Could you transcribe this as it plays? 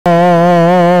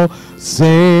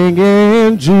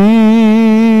singing Jesus,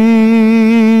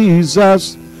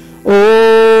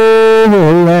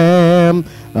 oh Lamb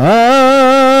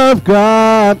of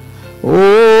God,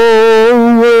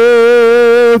 oh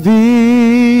worthy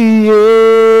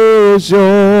is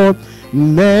your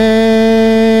name,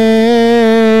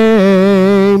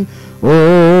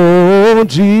 oh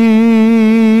Jesus,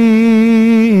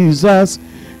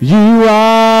 you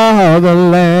are the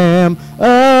Lamb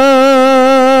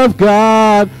of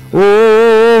God,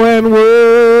 oh, and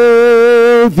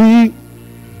worthy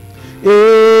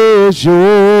is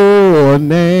your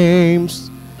name.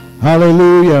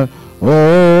 Hallelujah. Oh,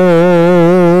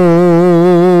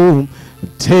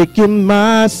 taking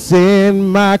my sin,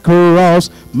 my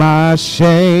cross, my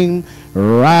shame,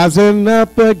 rising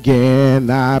up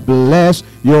again, I bless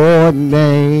your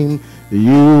name.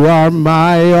 You are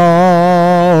my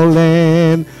all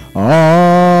in all.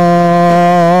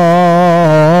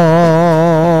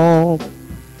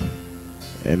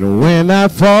 And when I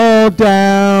fall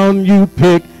down, you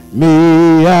pick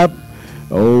me up.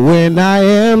 Oh, when I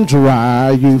am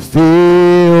dry, you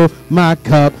fill my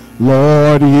cup.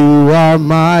 Lord, you are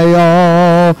my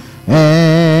all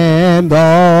and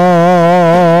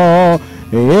all.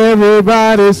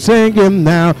 Everybody singing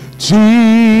now, Jesus,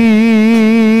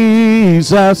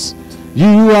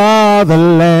 you are the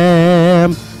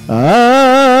Lamb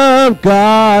of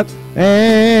God,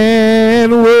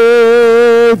 and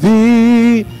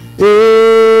worthy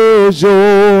is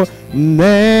your name,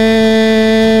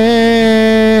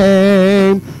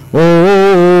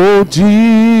 oh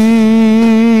Jesus,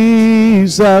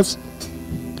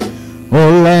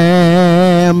 oh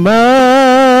Lamb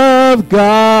of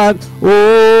God,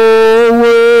 oh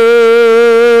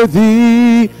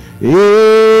worthy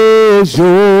is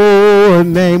your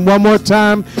name. One more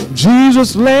time,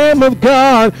 Jesus, Lamb of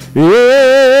God,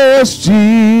 yes, Jesus,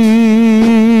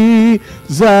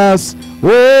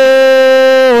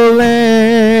 oh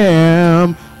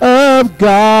Lamb of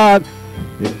God,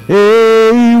 worthy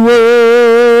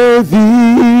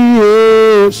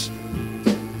is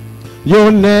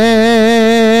your name,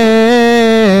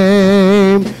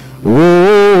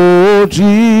 oh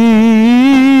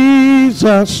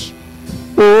Jesus,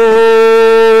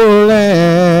 oh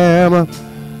Lamb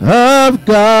of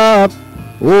God,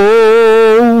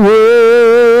 oh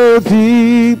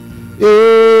worthy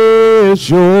is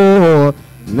your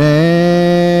name.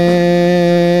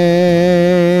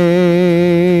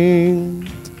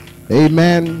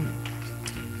 Amen.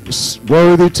 It's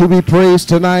worthy to be praised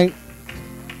tonight.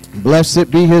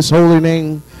 Blessed be his holy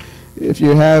name. If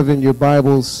you have in your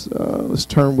Bibles, let's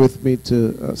turn with me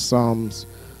to Psalms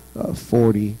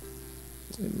 40.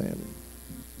 Amen.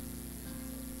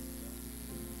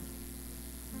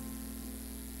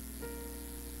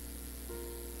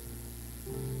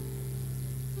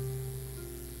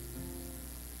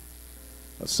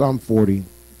 Psalm 40.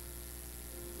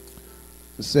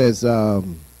 It says,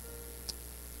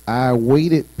 I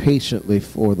waited patiently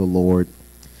for the Lord,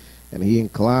 and he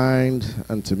inclined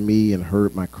unto me and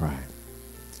heard my cry.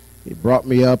 He brought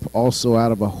me up also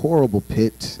out of a horrible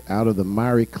pit, out of the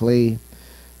miry clay,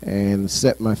 and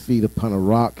set my feet upon a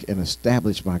rock, and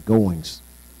established my goings.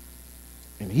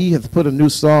 And he hath put a new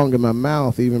song in my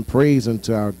mouth, even praise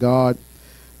unto our God.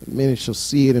 Many shall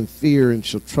see it and fear, and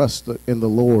shall trust in the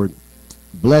Lord.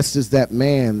 Blessed is that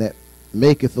man that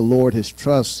maketh the Lord his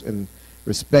trust, and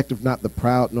respecteth not the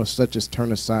proud, nor such as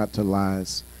turn aside to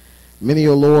lies. Many,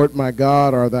 O Lord, my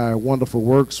God, are thy wonderful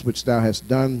works which thou hast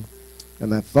done,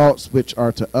 and thy thoughts which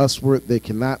are to usward, they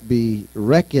cannot be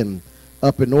reckoned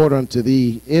up in order unto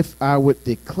thee. If I would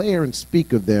declare and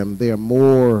speak of them, they are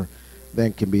more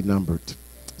than can be numbered.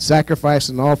 Sacrifice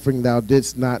and offering thou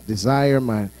didst not desire,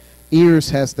 my ears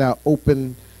hast thou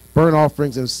opened. Burnt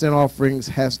offerings and sin offerings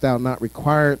hast thou not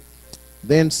required.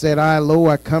 Then said I, Lo,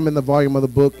 I come in the volume of the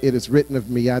book. It is written of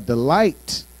me, I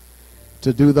delight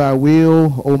to do thy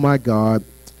will, O my God.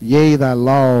 Yea, thy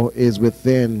law is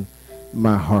within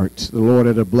my heart. The Lord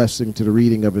add a blessing to the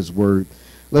reading of his word.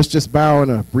 Let's just bow in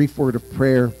a brief word of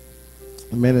prayer.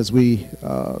 Amen. As we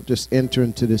just enter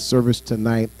into this service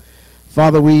tonight.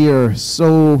 Father, we are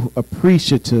so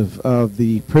appreciative of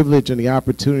the privilege and the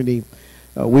opportunity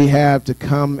we have to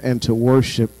come and to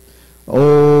worship.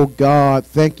 Oh God,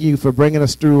 thank you for bringing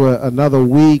us through another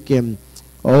week, and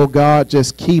oh God,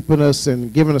 just keeping us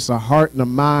and giving us a heart and a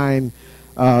mind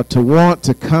to want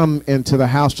to come into the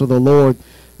house of the Lord.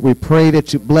 We pray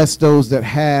that you bless those that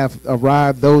have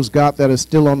arrived, those, God, that are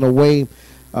still on the way.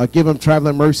 Give them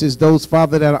traveling mercies. Those,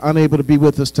 Father, that are unable to be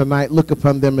with us tonight, look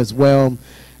upon them as well.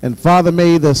 And Father,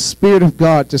 may the Spirit of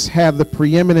God just have the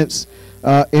preeminence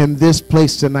in this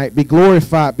place tonight. Be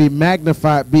glorified, be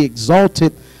magnified, be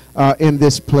exalted in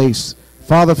this place.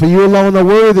 Father, for you alone are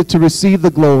worthy to receive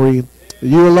the glory.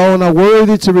 You alone are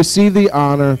worthy to receive the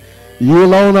honor. You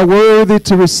alone are worthy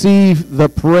to receive the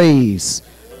praise.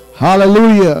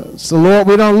 Hallelujah. So, Lord,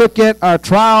 we don't look at our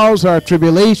trials, our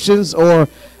tribulations, or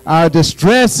our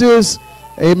distresses.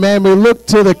 Amen. We look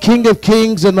to the King of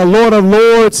Kings and the Lord of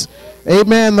Lords.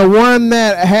 Amen. The one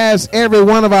that has every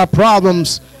one of our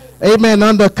problems, amen,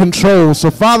 under control. So,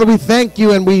 Father, we thank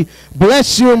you and we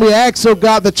bless you and we ask, oh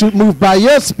God, that you move by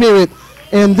your Spirit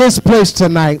in this place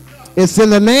tonight. It's in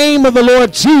the name of the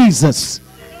Lord Jesus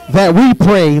that we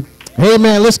pray.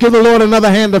 Amen. Let's give the Lord another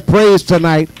hand of praise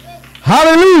tonight.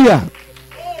 Hallelujah.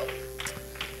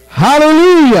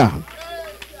 Hallelujah.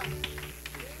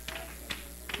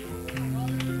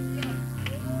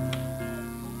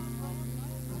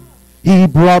 He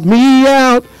brought me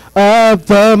out of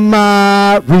the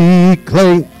miry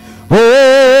clay.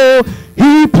 Oh,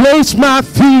 he placed my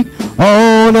feet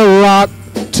on a rock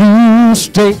to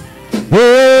stay.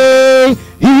 Hey,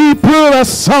 he put a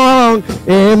song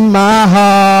in my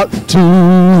heart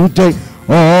today.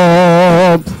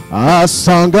 Oh, a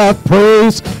song of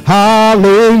praise,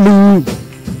 hallelujah.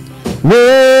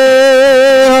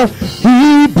 Well,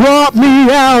 he brought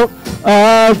me out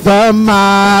of the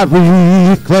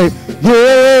miry clay.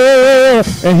 Yeah,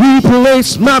 and he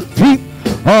placed my feet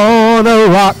on a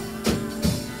rock.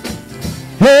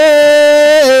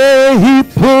 Hey, he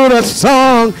put a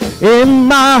song in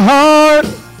my heart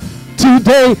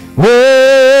today.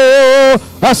 Oh,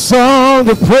 a song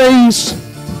of praise.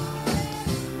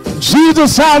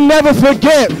 Jesus, I'll never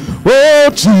forget.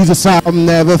 Oh, Jesus, I'll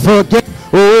never forget.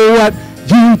 Oh, what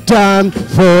you done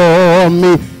for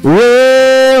me.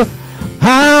 Well,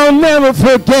 I'll never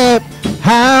forget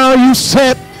how you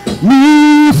set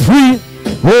me free.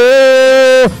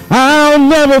 Oh, I'll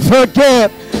never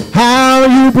forget how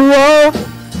you brought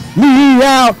me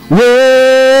out.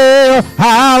 Well,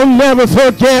 I'll never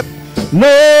forget.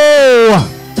 No,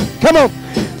 come on.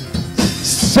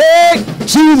 Say,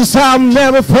 Jesus, I'll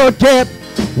never forget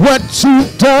what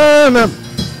you've done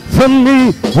for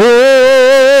me.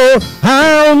 Oh,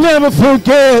 I'll never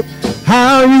forget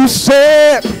how you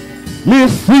set me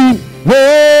free.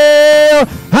 Well,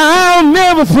 I'll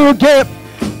never forget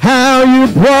how you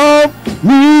brought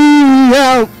me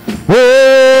out.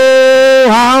 Oh,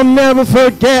 I'll never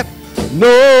forget.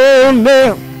 No,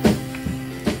 no.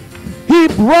 He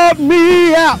brought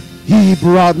me out. He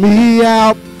brought me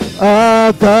out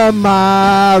of the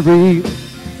miry.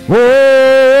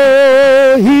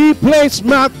 Oh, he placed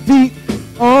my feet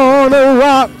on a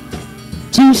rock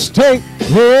to stay.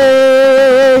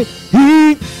 Hey,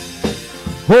 he,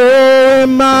 oh,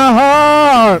 in my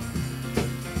heart,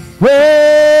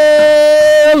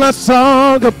 well, a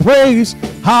song of praise,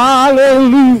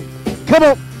 hallelujah. Come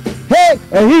on. Hey,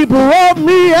 and he brought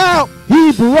me out.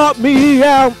 He brought me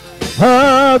out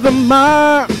of the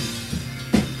mire.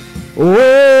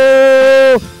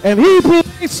 Oh, and he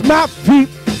placed my feet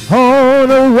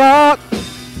on a rock.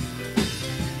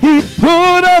 He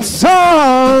put a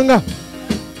song.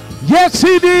 Yes,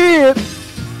 he did.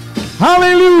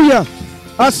 Hallelujah.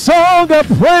 A song of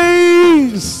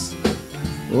praise.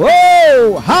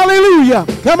 Oh, hallelujah.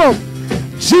 Come on.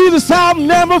 Jesus, I'll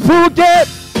never forget.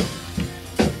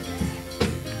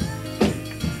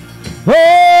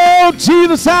 Oh,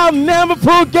 Jesus, I'll never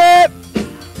forget.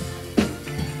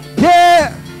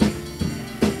 Yeah.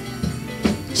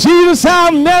 Jesus,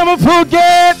 I'll never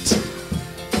forget.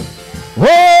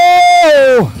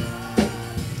 Oh,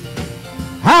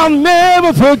 I'll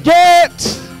never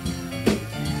forget.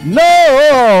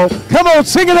 No, come on,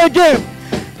 sing it again.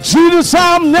 Jesus,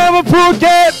 I'll never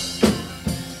forget.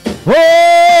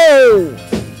 Oh,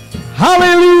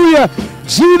 hallelujah.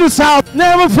 Jesus, I'll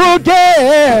never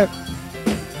forget.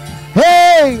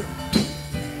 Hey,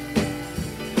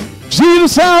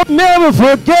 Jesus, I'll never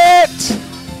forget.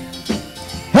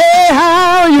 Hey,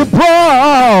 how you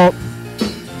brought.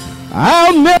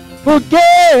 I'll never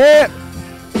forget.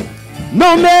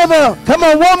 No, never. Come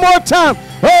on, one more time.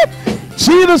 Oh,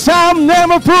 Jesus, I'll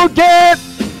never forget.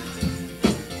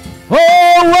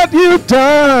 Oh, what you've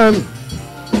done.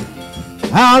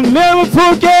 I'll never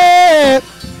forget.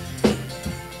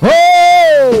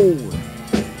 Oh,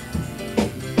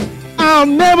 I'll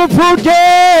never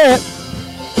forget.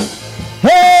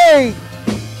 Hey,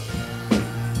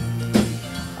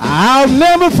 I'll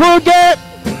never forget.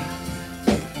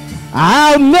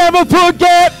 I'll never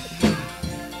forget.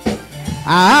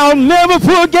 I'll never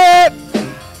forget.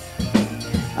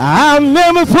 I'll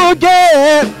never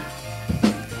forget.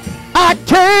 I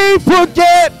can't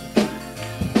forget.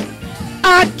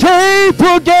 I can't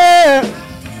forget.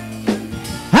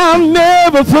 I'll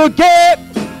never forget.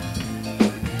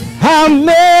 I'll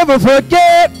never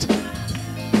forget.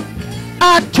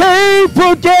 I can't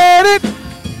forget it.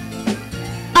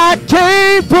 I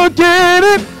can't forget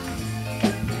it.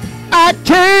 I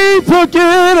can't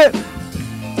forget it.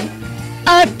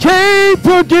 I can't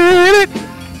forget it.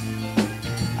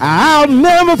 I'll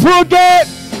never forget.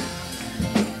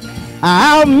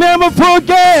 I'll never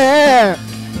forget.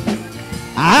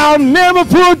 I'll never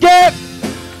forget.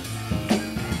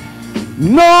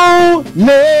 No,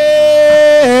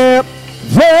 never.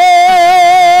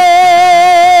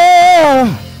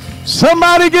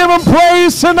 Somebody give him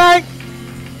praise tonight.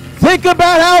 Think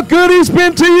about how good he's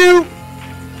been to you.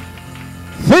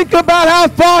 Think about how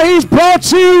far he's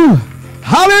brought you.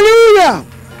 Hallelujah.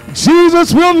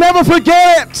 Jesus will never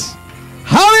forget.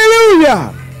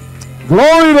 Hallelujah.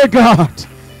 Glory to God.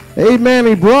 Amen.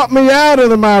 He brought me out of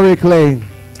the miry clay.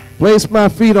 Placed my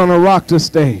feet on a rock to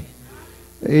stay.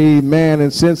 Amen.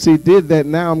 And since he did that,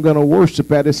 now I'm going to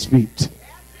worship at his feet.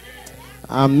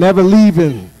 I'm never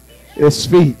leaving his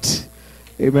feet.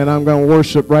 Amen. I'm going to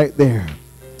worship right there.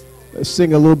 Let's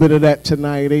sing a little bit of that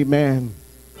tonight. Amen.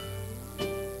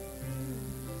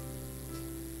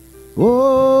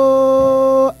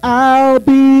 Oh, I'll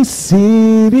be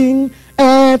sitting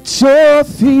at your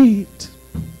feet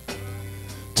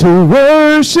to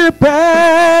worship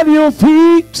at your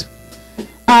feet.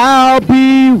 I'll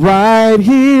be right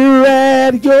here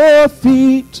at your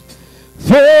feet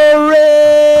forever.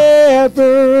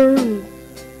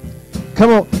 Come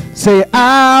on, say,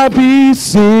 I'll be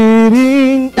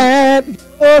sitting at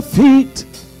your feet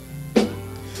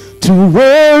to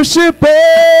worship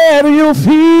at your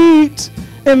feet,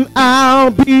 and I'll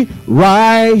be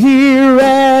right here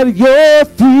at your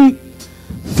feet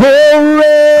forever.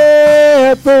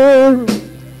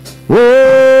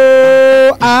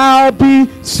 Oh, I'll be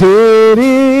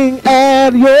sitting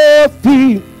at your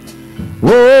feet,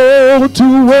 oh,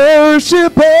 to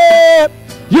worship at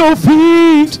your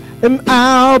feet, and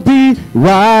I'll be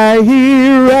right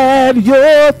here at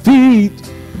your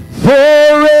feet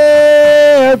forever.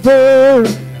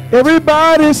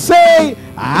 Everybody say,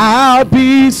 I'll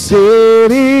be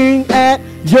sitting at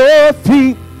your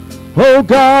feet, oh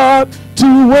God,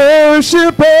 to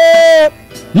worship at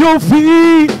your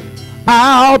feet.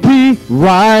 I'll be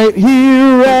right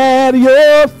here at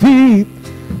your feet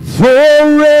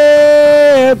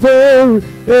forever.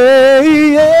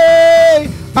 Hey, hey.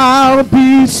 I'll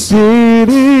be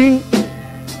sitting,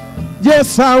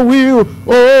 yes I will,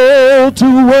 oh,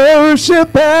 to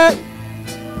worship at,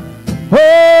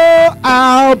 oh,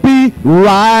 I'll be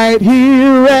right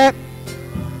here at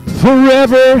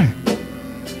forever.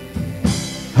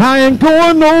 I ain't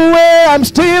going nowhere, I'm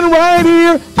staying right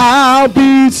here. I'll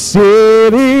be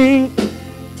sitting,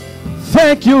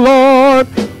 thank you Lord,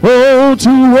 oh,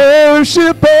 to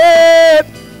worship it.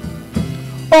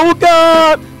 Oh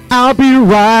God, I'll be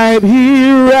right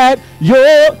here at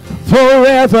your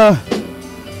forever.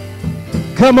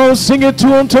 Come on, sing it to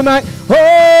him tonight.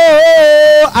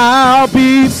 Oh, I'll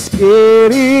be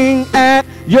sitting at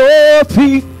your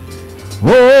feet,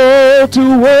 oh,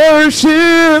 to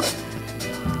worship.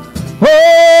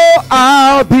 Oh,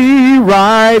 I'll be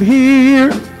right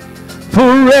here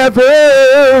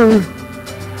forever.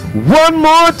 One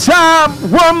more time,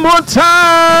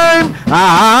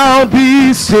 I'll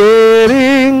be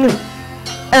sitting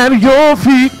at your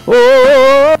feet.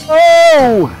 Oh,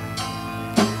 oh,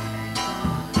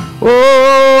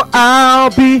 oh, I'll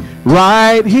be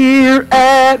right here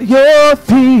at your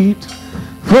feet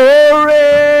forever.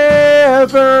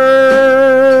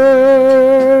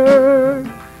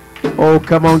 Oh,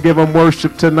 come on, give them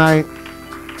worship tonight.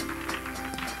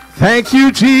 Thank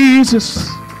you, Jesus.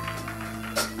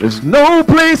 There's no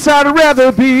place I'd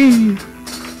rather be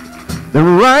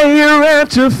than right here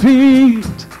at your feet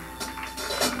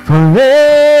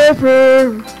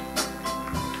forever.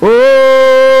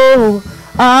 Oh,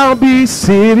 I'll be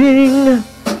sitting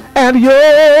at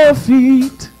your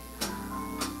feet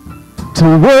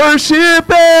to worship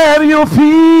at your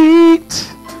feet.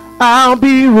 I'll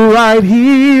be right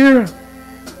here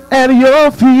at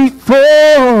your feet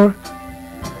for,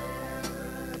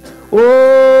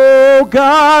 oh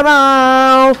God,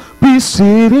 I'll be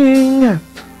sitting,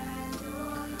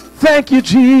 thank you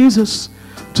Jesus,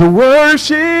 to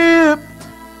worship.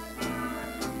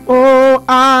 Oh,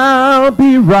 I'll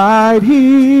be right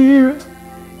here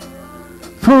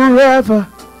forever.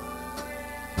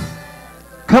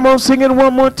 Come on, sing it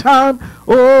one more time.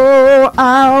 Oh,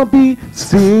 I'll be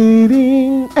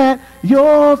sitting at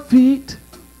your feet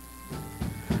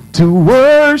to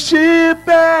worship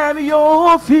at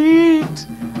your feet.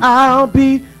 I'll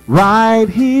be right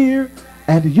here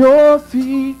at your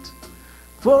feet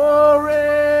forever.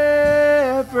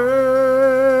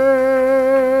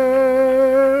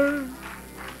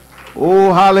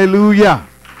 Oh, hallelujah.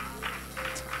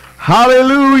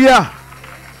 Hallelujah.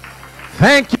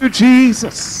 Thank you,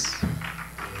 Jesus.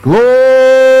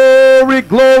 Glory,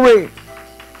 glory.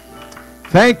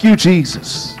 Thank you,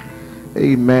 Jesus.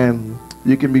 Amen.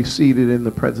 You can be seated in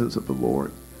the presence of the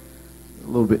Lord. A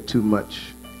little bit too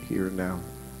much here now.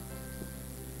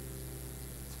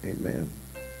 Amen.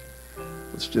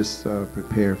 Let's just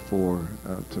prepare for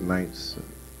tonight's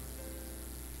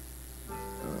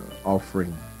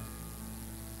offering.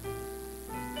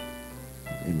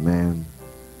 Amen.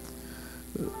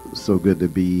 So good to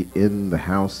be in the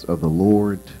house of the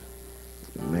Lord.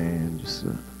 Amen. Just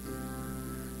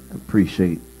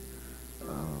appreciate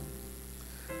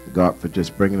God for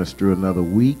just bringing us through another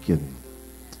week, and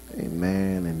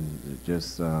amen, and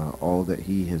just all that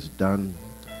he has done.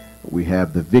 We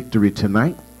have the victory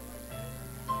tonight.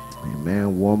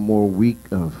 Amen. One more week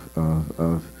of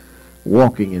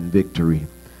walking in victory.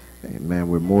 Amen.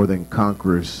 We're more than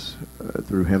conquerors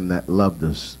through him that loved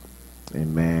us.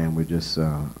 Amen. We're just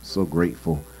so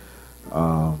grateful.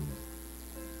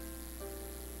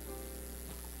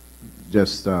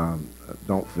 Just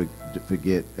don't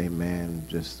forget, amen,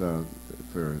 just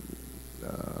for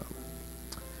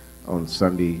on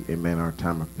Sunday, amen, our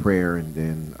time of prayer, and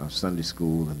then Sunday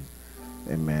school, and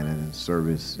amen, and in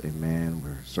service, amen.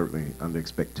 We're certainly under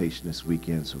expectation this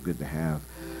weekend, so good to have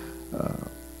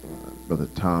Brother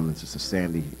Tom and Sister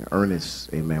Sandy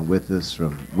Earnest, amen, with us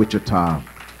from Wichita,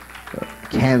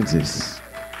 Kansas.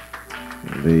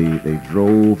 They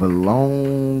drove a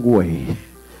long way,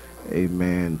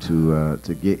 amen, to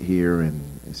get here, and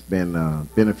it's been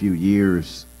a few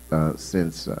years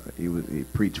since he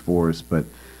preached for us, but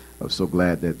I was so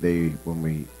glad that when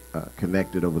we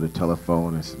connected over the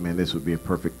telephone, I said, man, this would be a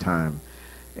perfect time,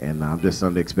 and I'm just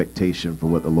under expectation for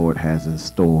what the Lord has in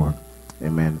store,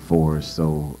 amen, for us.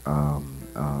 So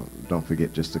don't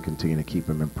forget just to continue to keep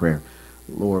him in prayer.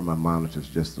 Lower my monitors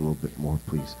just a little bit more,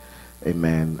 please,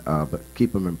 amen. But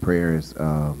keep him in prayer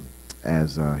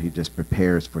as he just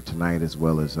prepares for tonight, as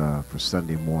well as for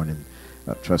Sunday morning,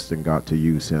 trusting God to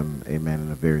use him, amen,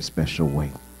 in a very special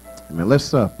way. Amen.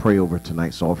 Let's pray over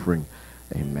tonight's offering.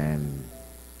 Amen.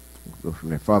 We'll go from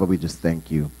there. Father, we just thank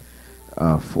you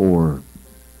for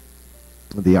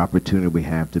the opportunity we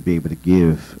have to be able to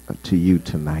give to you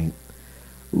tonight.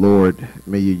 Lord,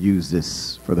 may you use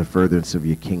this for the furtherance of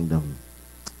your kingdom.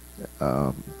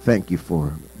 Thank you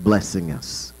for blessing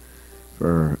us,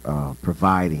 for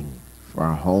providing for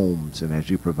our homes, and as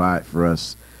you provide for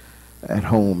us at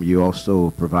home, you also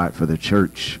provide for the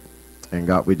church. And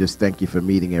God, we just thank you for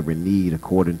meeting every need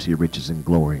according to your riches and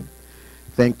glory.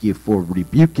 Thank you for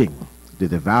rebuking the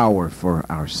devourer for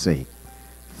our sake.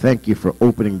 Thank you for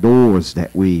opening doors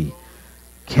that we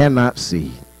cannot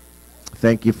see.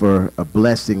 Thank you for a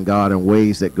blessing, God, in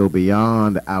ways that go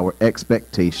beyond our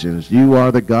expectations. You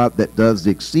are the God that does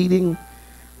the exceeding,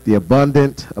 the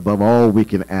abundant, above all we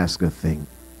can ask or think.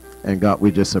 And God,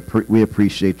 we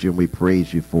appreciate you and we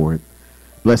praise you for it.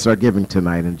 Bless our giving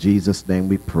tonight. In Jesus' name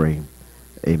we pray.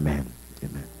 Amen.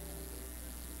 Amen.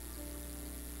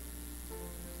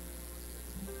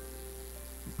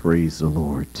 Praise the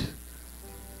Lord.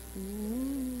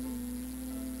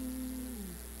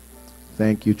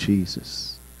 Thank you,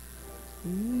 Jesus.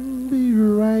 Be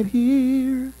right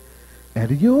here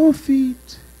at your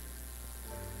feet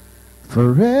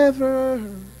forever.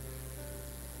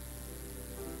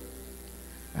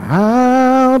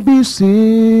 I'll be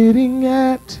sitting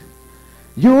at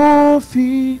your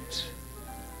feet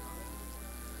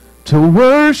to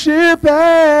worship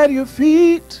at your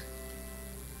feet.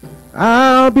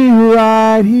 I'll be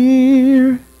right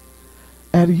here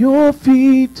at your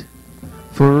feet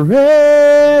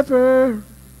forever.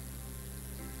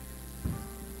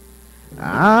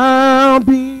 I'll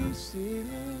be sitting,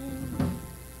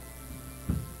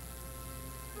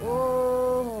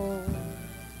 oh,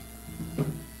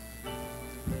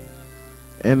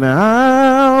 and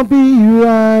I'll be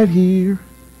right here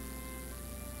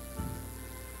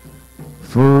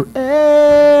forever.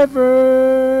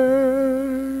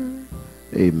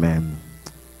 Amen.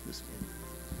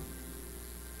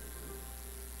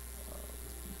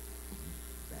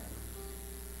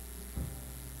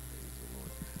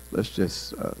 Let's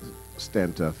just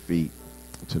stand to our feet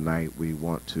tonight. We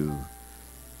want to,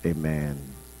 amen,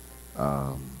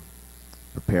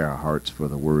 prepare our hearts for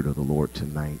the word of the Lord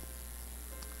tonight.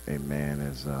 Amen.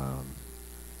 As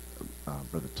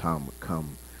Brother Tom would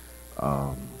come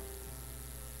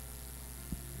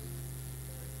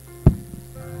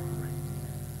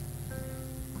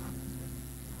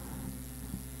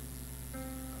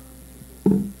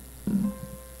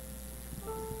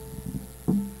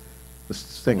Let's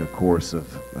sing a chorus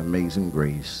of Amazing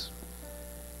Grace.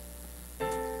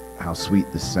 How sweet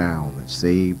the sound that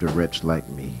saved a wretch like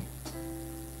me.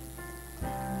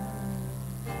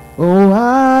 Oh,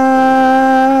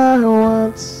 I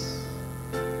once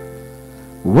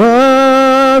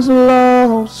was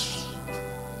lost,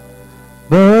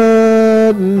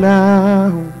 but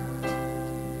now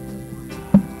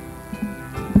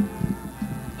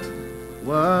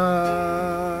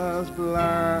was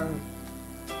blind,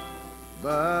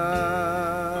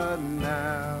 but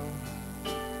now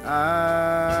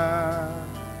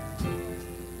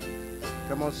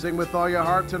come on, sing with all your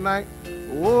heart tonight.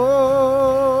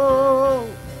 Oh,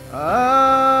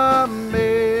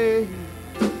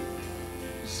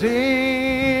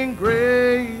 amazing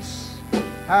grace,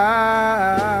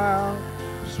 how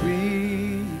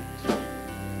sweet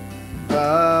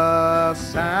the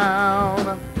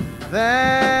sound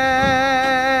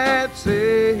that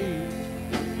saved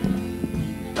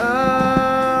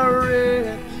a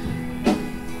wretch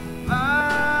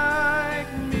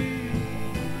like me.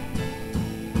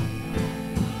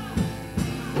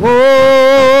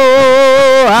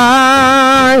 Oh,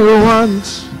 I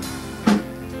once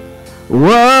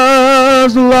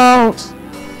was lost,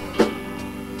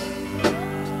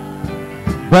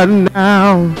 but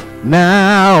now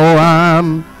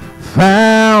I'm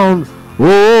found.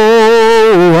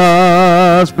 Oh,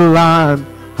 was blind,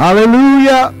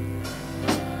 hallelujah,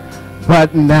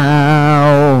 but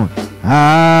now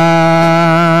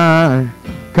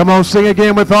come on, sing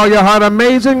again with all your heart.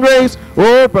 Amazing grace.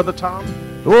 Oh, Brother Tom.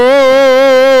 Oh,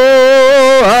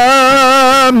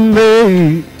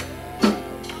 amazing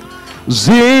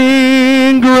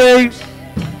grace.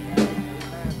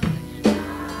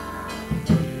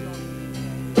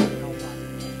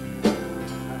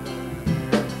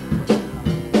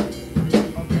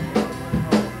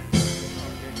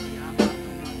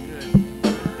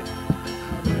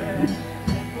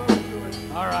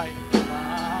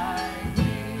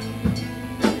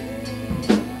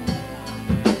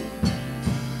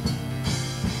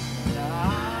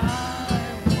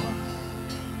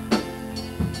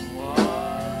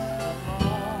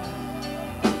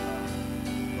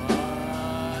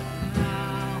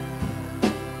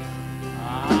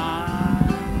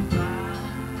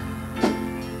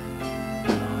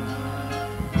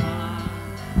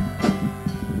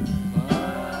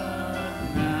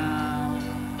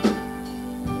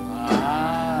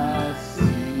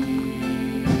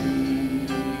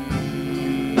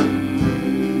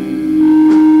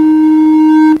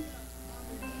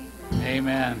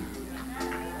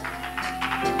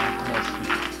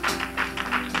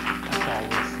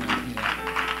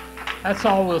 That's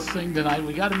all we'll sing tonight.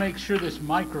 We got to make sure this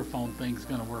microphone thing's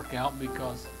going to work out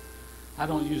because I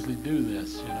don't usually do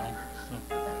this, you know.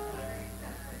 So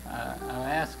I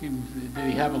asked him, did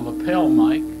he have a lapel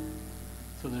mic?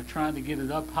 So they're trying to get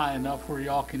it up high enough where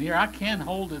y'all can hear. I can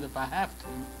hold it if I have to,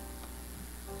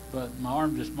 but my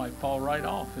arm just might fall right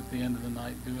off at the end of the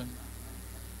night doing.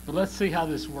 But let's see how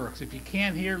this works. If you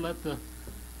can't hear, let the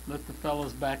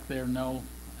fellas back there know.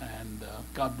 And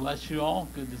God bless you all.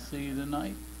 Good to see you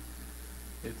tonight.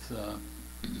 It's a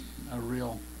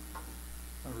real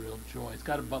joy. It's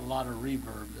got a lot of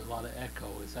reverb, a lot of echo.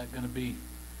 Is that going to be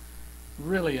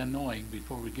really annoying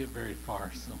before we get very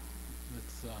far? So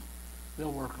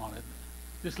they'll work on it.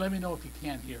 Just let me know if you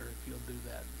can't hear, if you'll do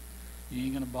that. You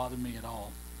ain't going to bother me at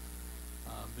all.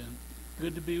 Been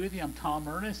good to be with you. I'm Tom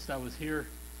Earnest. I was here.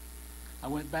 I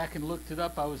went back and looked it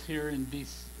up. I was here in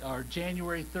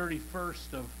January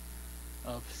 31st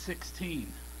of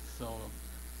 16. So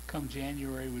come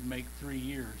January would make 3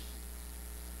 years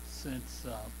since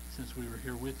we were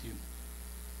here with you.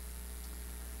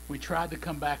 We tried to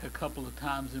come back a couple of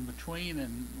times in between,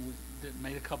 and we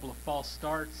made a couple of false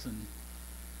starts, and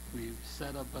we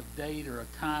set up a date or a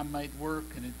time might work,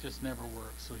 and it just never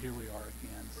worked. So here we are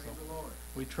again. So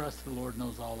we trust the Lord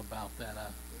knows all about that.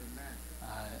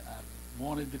 I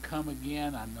wanted to come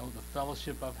again. I know the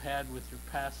fellowship I've had with your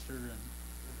pastor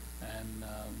and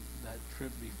that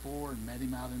trip before, and met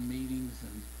him out in meetings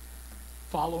and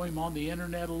follow him on the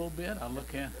internet a little bit. I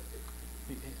look at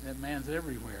that man's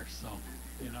everywhere, so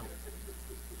you know,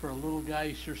 for a little guy,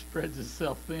 he sure spreads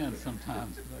himself thin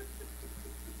sometimes.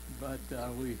 But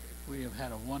we have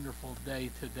had a wonderful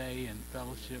day today in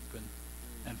fellowship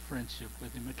and friendship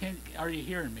with him. Are you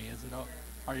hearing me?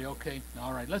 Are you okay?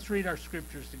 All right. Let's read our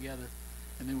scriptures together,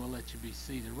 and then we'll let you be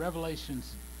seated.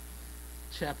 Revelations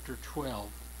chapter 12,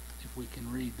 if we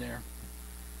can read there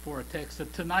for a text. So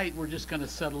tonight we're just going to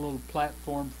set a little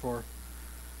platform for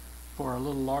for a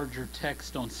little larger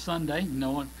text on Sunday.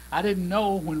 I didn't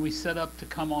know when we set up to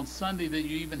come on Sunday that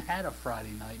you even had a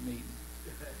Friday night meeting.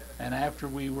 And after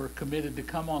we were committed to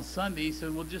come on Sunday, he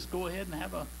said, well, just go ahead and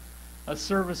have a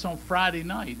service on Friday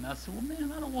night. And I said, well,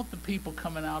 man, I don't want the people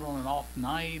coming out on an off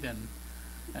night.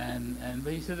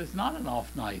 But he said, it's not an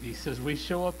off night. He says, we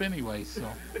show up anyway.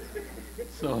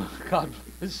 So God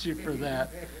bless you for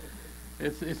that.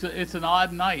 It's an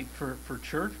odd night for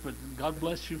church, but God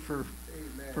bless you for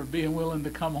being willing to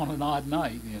come on an odd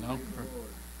night, you know.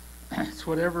 It's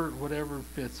whatever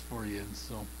fits for you. And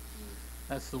so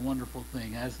that's the wonderful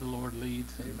thing, as the Lord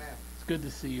leads. And it's good to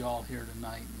see you all here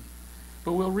tonight.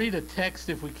 But we'll read a text,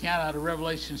 if we can, out of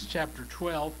Revelations chapter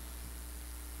 12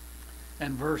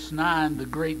 and verse 9. The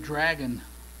great dragon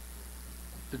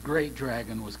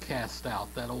was cast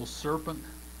out. That old serpent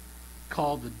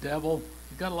called the devil.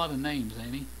 He's got a lot of names,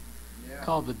 ain't he? Yeah.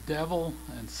 Called the devil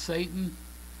and Satan,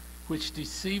 which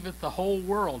deceiveth the whole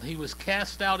world. He was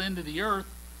cast out into the earth,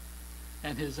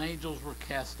 and his angels were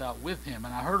cast out with him.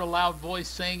 And I heard a loud voice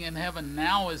saying in heaven,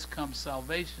 now is come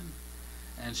salvation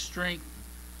and strength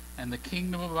and the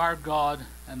kingdom of our God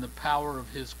and the power of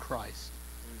his Christ.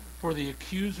 For the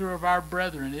accuser of our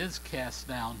brethren is cast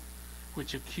down,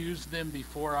 which accused them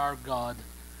before our God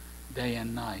day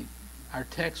and night. Our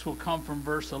text will come from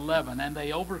verse 11. And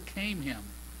they overcame him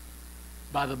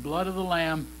by the blood of the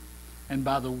Lamb and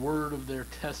by the word of their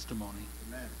testimony.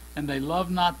 Amen. And they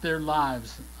loved not their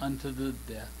lives unto the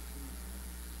death.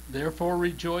 Therefore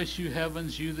rejoice, you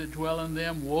heavens, you that dwell in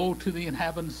them. Woe to the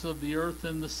inhabitants of the earth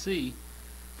and the sea,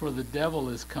 for the devil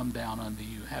is come down unto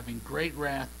you, having great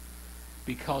wrath,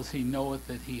 because he knoweth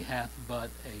that he hath but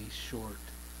a short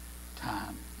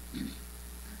time.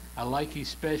 I like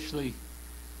especially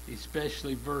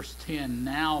verse 10.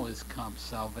 Now is come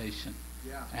salvation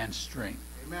and strength.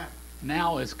 Amen.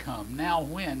 Now is come. Now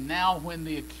when? Now when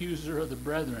the accuser of the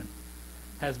brethren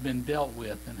has been dealt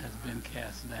with and has been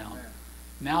cast down. Amen.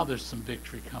 Now there's some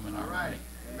victory coming our way.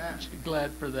 Amen. Aren't you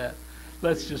glad for that?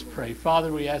 Let's just pray.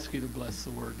 Father, we ask you to bless the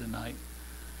word tonight.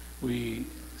 We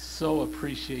so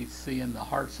appreciate seeing the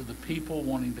hearts of the people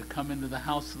wanting to come into the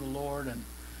house of the Lord and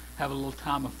have a little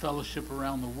time of fellowship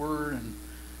around the word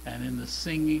and in the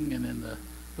singing and in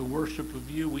the worship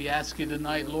of you. We ask you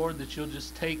tonight, Lord, that you'll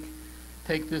just take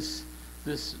this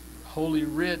holy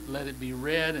writ, let it be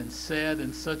read and said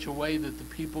in such a way that the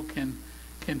people can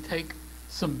take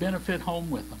some benefit home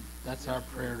with them. That's our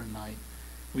prayer tonight.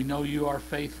 We know you are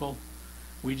faithful.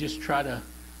 We just try to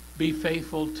be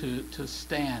faithful to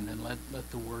stand and let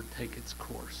the word take its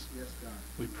course. Yes, God.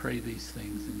 We pray these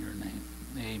things in your name.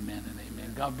 Amen and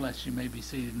amen. God bless you. You may be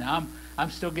seated. Now I'm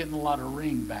still getting a lot of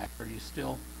ring back.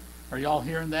 Are y'all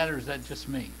hearing that, or is that just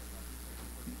me?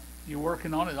 You're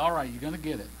working on it? All right, you're going to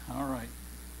get it. All right.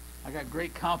 I got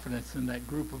great confidence in that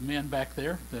group of men back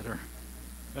there that are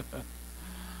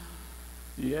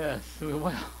yes.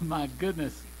 Well, my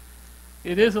goodness.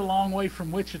 It is a long way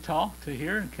from Wichita to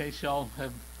here, in case y'all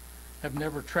have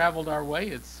never traveled our way.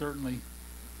 It's certainly,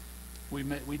 we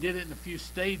did it in a few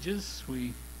stages.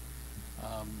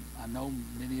 I know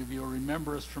many of you will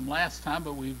remember us from last time,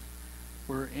 but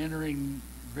we're entering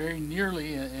very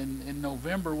nearly, in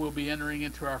November, we'll be entering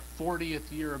into our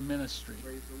 40th year of ministry.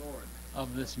 Praise the Lord.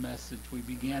 Of this message. We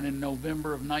began in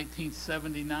November of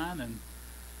 1979, and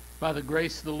by the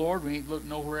grace of the Lord, we ain't looked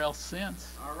nowhere else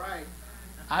since. All right.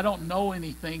 I don't know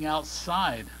anything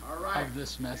outside of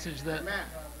this message. That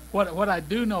what I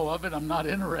do know of it, I'm not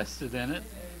interested in it.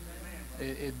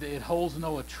 It holds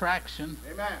no attraction.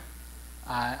 Amen.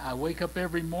 I wake up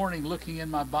every morning looking in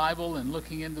my Bible and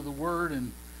looking into the Word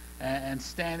and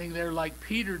standing there like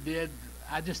Peter did.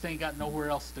 I just ain't got nowhere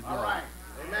else to go. All right.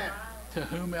 Amen. To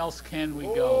whom else can we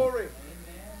go?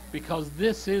 Because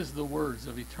this is the words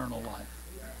of eternal life.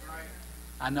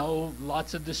 I know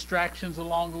lots of distractions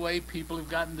along the way. People have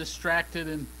gotten distracted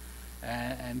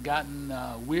and gotten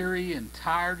weary and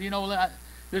tired. You know,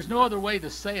 there's no other way to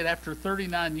say it. After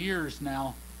 39 years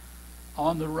now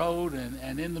on the road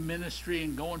and in the ministry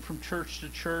and going from church to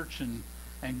church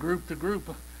and group to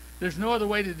group, there's no other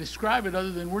way to describe it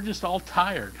other than we're just all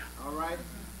tired. All right.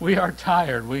 We are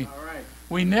tired.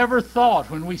 We never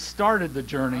thought when we started the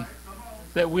journey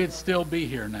that we'd still be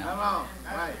here now. Come on.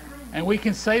 Right. And we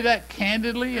can say that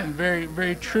candidly and very,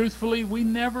 very truthfully. We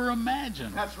never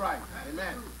imagined. That's right.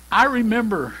 Amen. I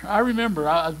remember. I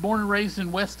was born and raised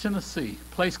in West Tennessee,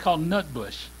 a place called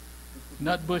Nutbush,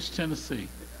 Tennessee.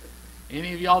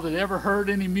 Any of y'all that ever heard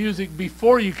any music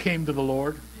before you came to the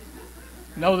Lord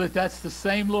know that that's the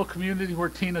same little community where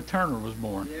Tina Turner was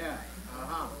born. Yeah.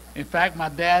 Uh-huh. In fact, my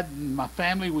dad and my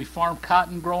family, we farmed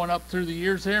cotton growing up through the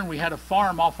years there, and we had a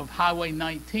farm off of Highway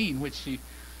 19, which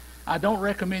I don't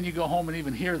recommend you go home and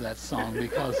even hear that song,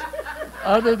 because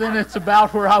other than it's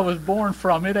about where I was born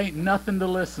from, it ain't nothing to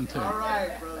listen to. All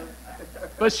right, brother.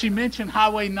 But she mentioned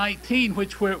Highway 19,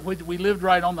 which we lived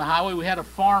right on the highway. We had a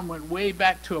farm, went way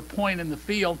back to a point in the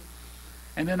field.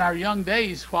 And in our young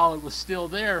days, while it was still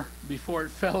there, before it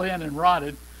fell in and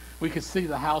rotted, we could see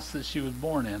the house that she was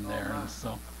born in there. And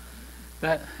so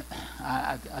that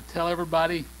I tell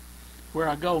everybody where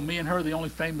I go, me and her, the only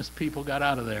famous people got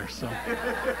out of there. So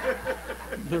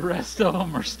the rest of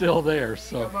them are still there.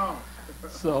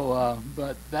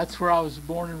 But that's where I was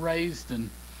born and raised, and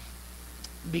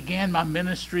began my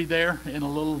ministry there in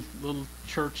a little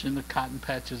church in the cotton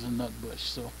patches and nut bush.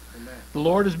 So amen. The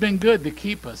Lord has been good to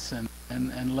keep us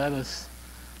and let us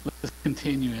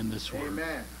continue in this work.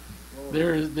 Amen.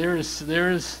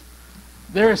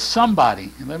 There is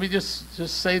somebody, and let me just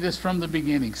say this from the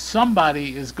beginning.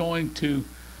 Somebody is going to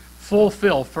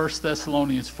fulfill 1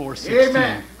 Thessalonians 4:16.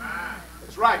 Amen.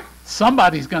 That's right.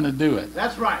 Somebody's going to do it.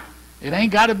 That's right. It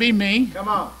ain't got to be me. Come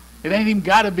on. It ain't even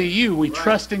got to be you. We right.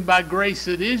 Trusting by grace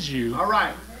it is you. All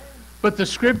right. But the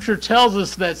Scripture tells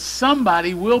us that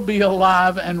somebody will be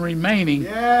alive and remaining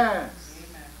yes.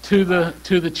 to the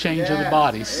change yes. of the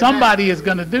body. Amen. Somebody is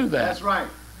going to do that. That's right.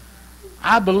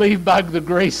 I believe by the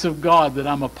grace of God that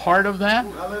I'm a part of that.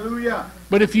 Hallelujah.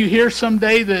 But if you hear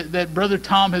someday that Brother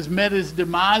Tom has met his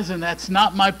demise and that's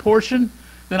not my portion,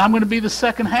 then I'm going to be the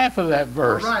second half of that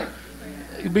verse. All right.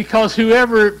 Because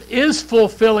whoever is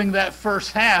fulfilling that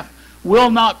first half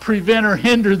will not prevent or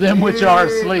hinder them which are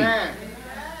asleep. Amen.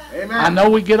 Amen. I know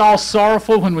we get all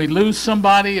sorrowful when we lose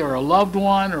somebody or a loved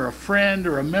one or a friend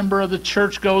or a member of the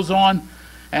church goes on.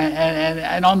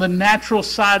 And on the natural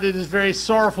side it is very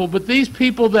sorrowful. But these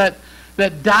people that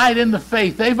died in the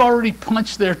faith, they've already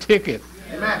punched their ticket.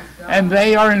 Amen. And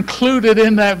they are included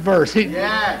in that verse.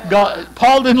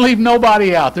 Paul didn't leave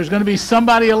nobody out. There's going to be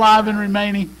somebody alive and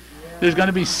remaining. There's going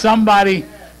to be somebody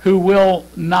who will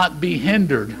not be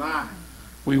hindered.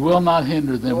 We will not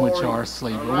hinder them which are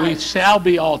asleep. But we shall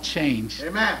be all changed.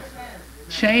 Amen.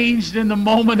 Changed in the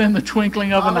moment, in the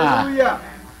twinkling of an Hallelujah. eye.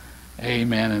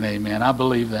 Amen and amen. I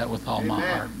believe that with all my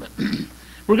heart. But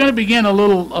we're going to begin a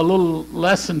little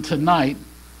lesson tonight.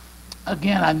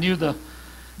 Again, I knew to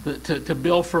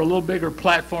build for a little bigger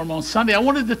platform on Sunday. I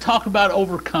wanted to talk about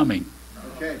overcoming.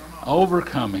 Okay.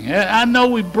 Overcoming. I know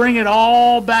we bring it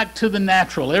all back to the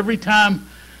natural every time,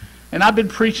 and I've been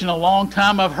preaching a long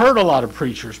time. I've heard a lot of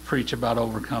preachers preach about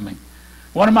overcoming.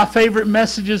 One of my favorite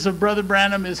messages of Brother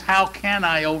Branham is, how can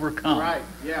I overcome? Right,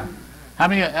 yeah. I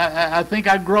mean, I think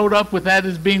I growed up with that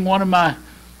as being one of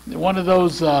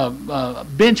those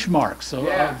benchmarks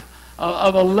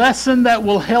of a lesson that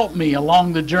will help me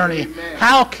along the journey. Amen.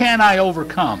 How can I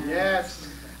overcome? Yes.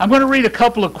 I'm going to read a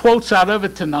couple of quotes out of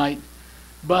it tonight.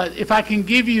 But if I can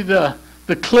give you the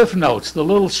Cliff Notes, the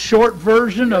little short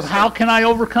version of how can I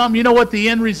overcome, you know what the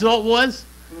end result was?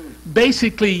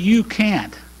 Basically, you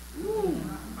can't.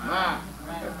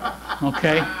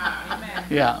 Okay?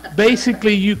 Yeah.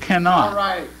 Basically, you cannot. All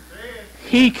right.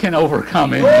 He can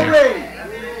overcome in you.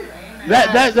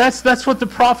 That's what the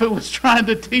prophet was trying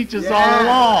to teach us all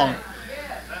along.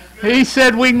 He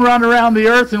said we can run around the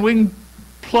earth and we can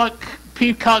pluck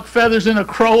peacock feathers in a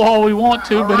crow all we want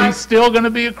to, but he's still going to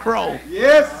be a crow.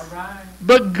 Yes.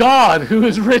 But God, who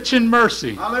is rich in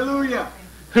mercy, hallelujah,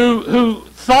 who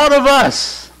thought of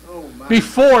us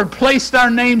before and placed our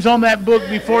names on that book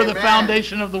before the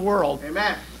foundation of the world,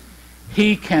 amen,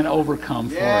 he can overcome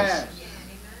for us.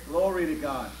 Glory to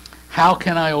God. How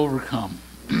can I overcome?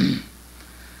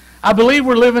 I believe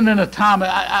we're living in a time,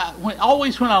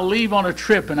 always when I leave on a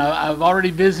trip, and I've already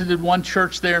visited one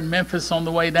church there in Memphis on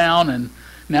the way down, and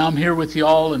now I'm here with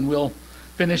y'all, and we'll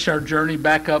finish our journey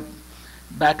back up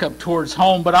towards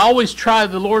home. But I always try,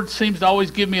 the Lord seems to always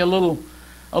give me a little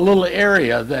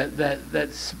area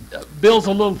that builds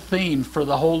a little theme for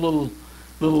the whole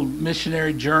little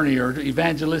missionary journey or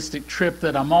evangelistic trip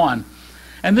that I'm on.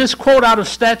 And this quote out of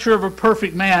Stature of a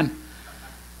Perfect Man,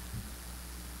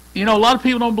 you know, a lot of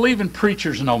people don't believe in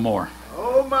preachers no more.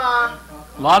 Oh my.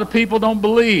 A lot of people don't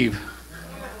believe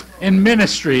in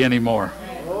ministry anymore.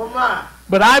 Oh my.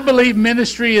 But I believe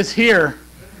ministry is here.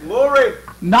 Glory.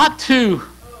 Not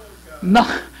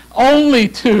only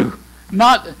to,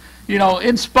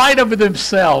 in spite of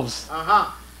themselves,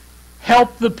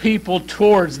 help the people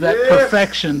towards that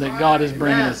perfection that God is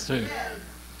bringing us to.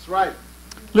 That's right.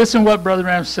 Listen what Brother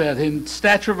Ram said. In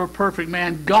Stature of a Perfect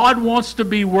Man, God wants to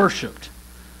be worshipped.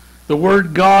 The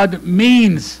word God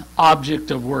means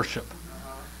object of worship.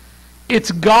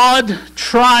 It's God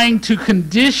trying to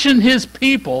condition his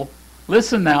people.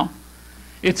 Listen now.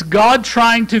 It's God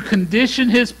trying to condition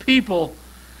his people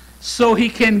so he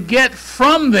can get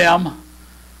from them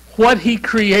what he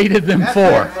created them That's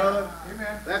for. it, brother.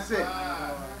 That's it.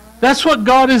 That's what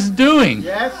God is doing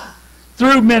Yes.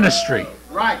 through ministry.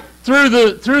 Right. Through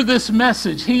this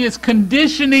message. He is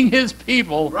conditioning his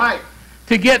people Right.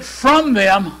 to get from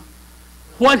them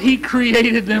what he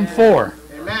created them for.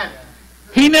 Amen.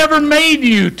 He never made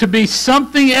you to be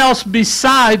something else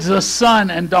besides a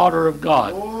son and daughter of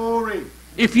God. Glory.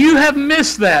 If you have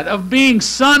missed that, of being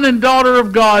son and daughter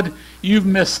of God, you've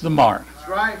missed the mark. That's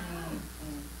right.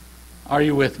 Are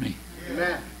you with me?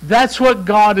 Amen. That's what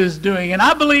God is doing. And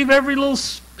I believe every little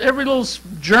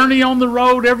journey on the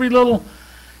road, every little,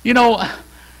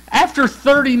 after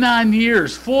 39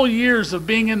 years, full years of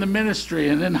being in the ministry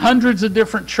and in hundreds of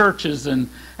different churches and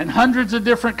hundreds of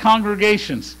different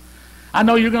congregations, I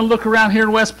know you're going to look around here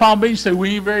in West Palm Beach and say,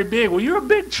 we ain't very big. Well, you're a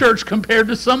big church compared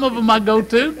to some of them I go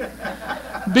to.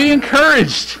 Be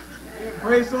encouraged.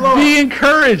 Praise the Lord. Be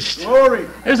encouraged. Glory.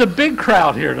 There's a big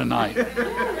crowd here tonight.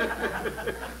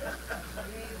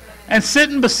 And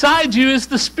sitting beside you is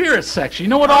the spirit section. You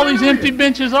know what all these empty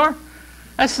benches are?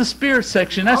 That's the spirit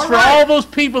section. That's for all those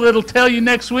people that'll tell you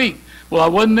next week, well, I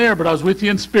wasn't there, but I was with you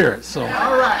in spirit. So,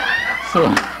 All right. so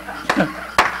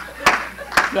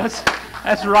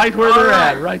that's right where they're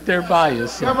at, right there by you.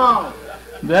 So Come on.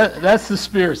 that's the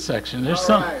spirit section. There's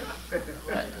All some,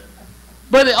 right.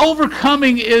 but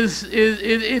overcoming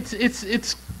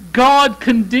it's God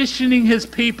conditioning his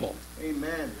people.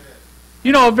 Amen.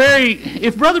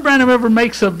 If Brother Branham ever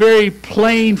makes a very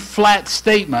plain, flat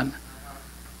statement,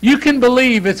 you can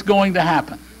believe it's going to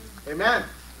happen. Amen.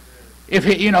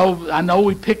 I know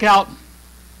we pick out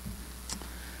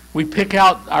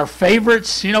our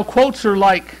favorites. Quotes are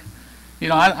like,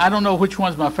 I don't know which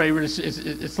one's my favorite.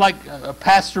 It's like a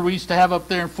pastor we used to have up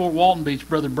there in Fort Walton Beach,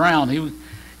 Brother Brown. He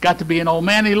got to be an old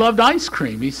man. He loved ice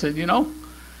cream. He said,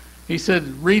 he said,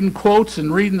 reading quotes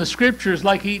and reading the scriptures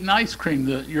like eating ice cream.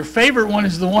 Your favorite one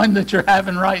is the one that you're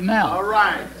having right now. All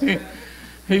right.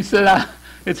 He said,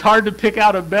 it's hard to pick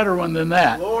out a better one than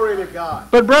that. Glory to God.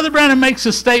 But Brother Branham makes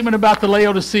a statement about the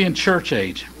Laodicean church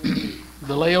age.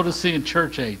 The Laodicean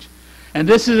church age. And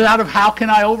this is out of How Can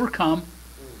I Overcome?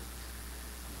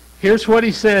 Here's what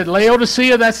he said.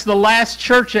 Laodicea, that's the last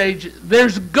church age.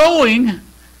 There's going,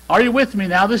 are you with me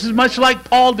now? This is much like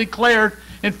Paul declared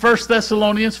in 1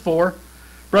 Thessalonians 4.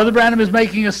 Brother Branham is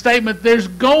making a statement. There's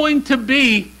going to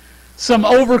be some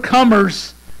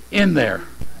overcomers in there.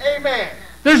 Amen.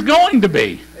 There's going to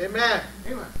be. Amen.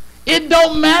 It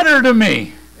don't matter to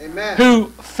me Amen. who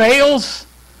fails,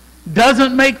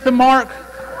 doesn't make the mark,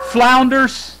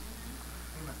 flounders,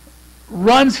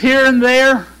 runs here and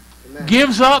there, Amen.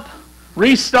 gives up,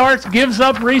 restarts, gives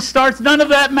up, restarts. None of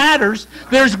that matters.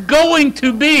 There's going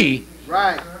to be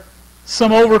Right.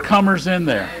 some overcomers in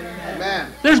there.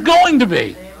 Amen. There's going to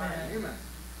be.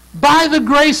 By the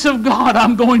grace of God,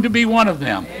 I'm going to be one of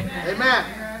them. Amen.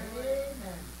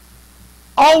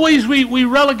 Always we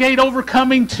relegate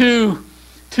overcoming to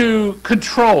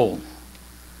control.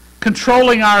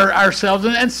 Controlling ourselves.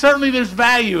 And certainly there's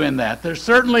value in that. There's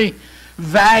certainly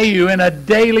value in a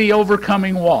daily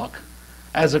overcoming walk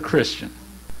as a Christian.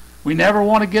 We never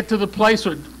want to get to the place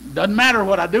where it doesn't matter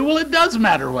what I do. Well, it does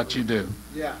matter what you do.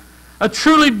 Yeah. A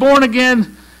truly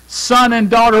born-again son and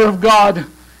daughter of God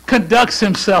conducts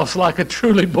himself like a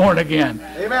truly born-again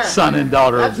Amen. son and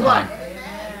daughter That's of God. right.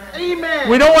 Amen.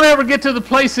 We don't want to ever get to the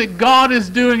place that God is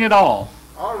doing it all.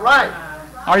 All right.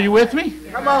 Are you with me?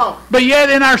 Come on. But yet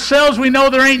in ourselves we know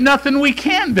there ain't nothing we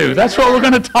can do. That's what we're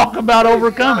going to talk about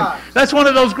overcoming. That's one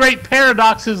of those great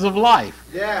paradoxes of life,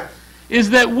 Yeah. is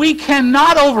that we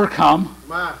cannot overcome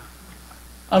Come on.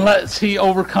 unless he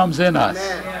overcomes in us.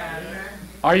 Amen.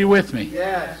 Are you with me?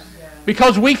 Yes.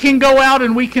 Because we can go out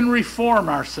and we can reform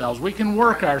ourselves. We can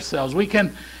work ourselves. We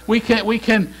can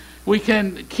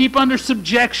keep under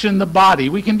subjection the body.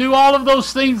 We can do all of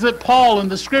those things that Paul in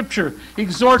the Scripture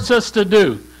exhorts us to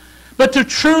do. But to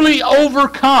truly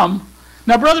overcome,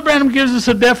 now Brother Branham gives us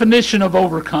a definition of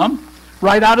overcome,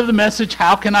 right out of the message,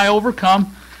 How Can I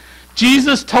Overcome?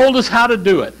 Jesus told us how to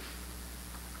do it.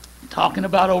 Talking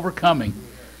about overcoming.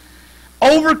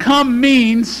 Overcome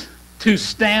means to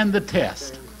stand the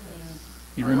test.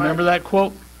 You remember that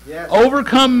quote? Yes.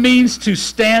 Overcome means to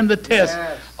stand the test.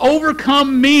 Yes.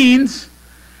 Overcome means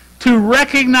to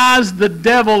recognize the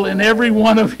devil in every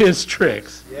one of his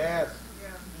tricks. Yes.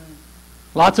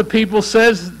 Lots of people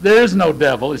says there is no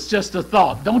devil. It's just a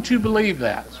thought. Don't you believe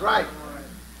that? That's right.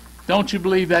 Don't you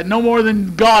believe that? No more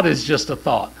than God is just a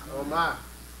thought. Oh my.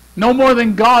 No more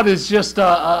than God is just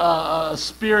a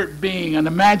spirit being, an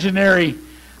imaginary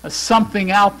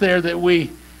something out there that we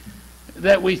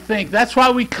that we think. That's why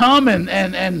we come,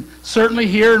 and certainly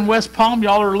here in West Palm,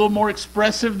 y'all are a little more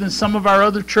expressive than some of our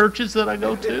other churches that I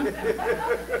go to.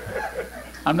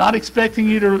 I'm not expecting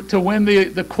you to win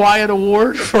the Quiet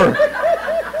Award for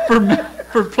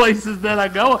places that I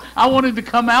go. I wanted to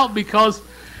come out because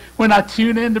when I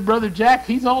tune in to Brother Jack,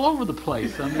 he's all over the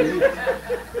place. I mean,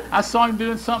 I saw him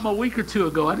doing something a week or two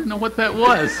ago. I didn't know what that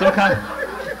was.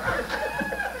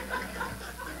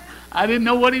 I didn't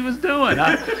know what he was doing.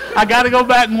 I got to go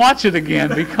back and watch it again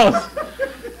because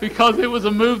it was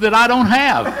a move that I don't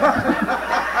have.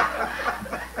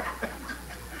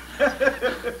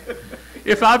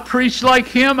 If I preached like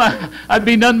him, I'd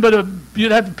be nothing but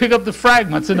you'd have to pick up the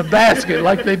fragments in a basket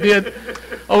like they did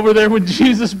over there when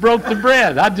Jesus broke the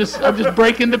bread. I'd just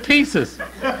break into pieces.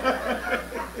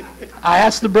 I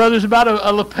asked the brothers about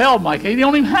a lapel mic. They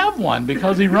don't even have one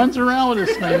because he runs around with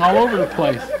this thing all over the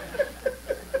place.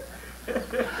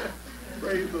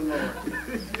 Praise the Lord.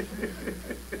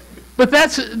 But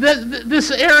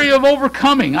this area of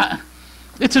overcoming.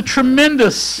 It's a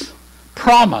tremendous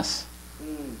promise.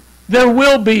 There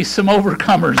will be some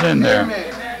overcomers in there.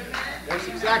 Amen. That's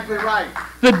exactly right.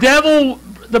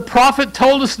 The prophet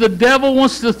told us the devil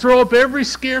wants to throw up every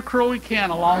scarecrow he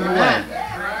can along the way.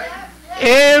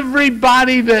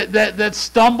 Everybody that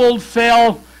stumbled,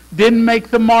 fell, didn't make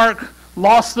the mark,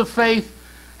 lost the faith,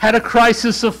 had a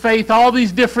crisis of faith, all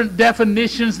these different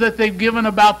definitions that they've given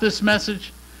about this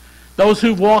message. Those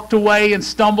who walked away and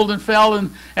stumbled and fell,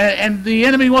 and the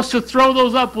enemy wants to throw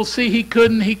those up. We'll see he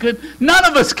couldn't. None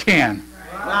of us can.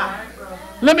 Right.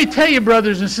 Let me tell you,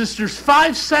 brothers and sisters,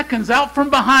 5 seconds out from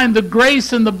behind the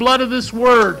grace and the blood of this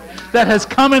word that has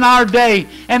come in our day,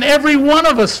 and every one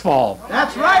of us fall.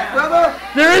 That's right, brother.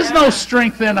 There is no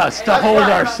strength in us to hold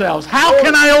ourselves. How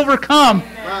can I overcome?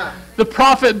 Right. The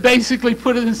prophet basically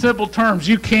put it in simple terms.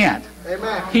 You can't.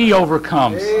 Amen. He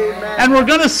overcomes. Amen. And we're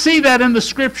going to see that in the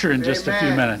scripture in just a few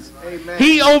minutes. Amen.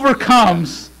 He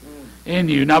overcomes in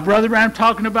you. Now, Brother Brown, I'm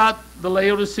talking about the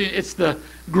Laodicean. It's the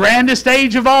grandest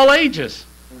age of all ages.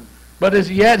 But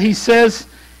as yet, he says,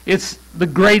 it's the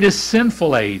greatest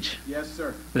sinful age Yes,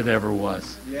 sir. that ever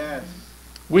was. Yes.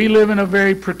 We live in a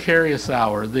very precarious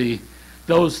hour.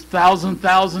 Those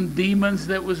thousand demons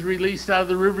that was released out of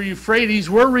the river Euphrates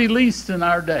were released in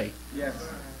our day. Yes.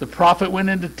 The prophet went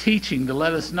into teaching to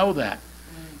let us know that.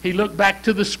 He looked back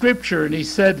to the scripture and he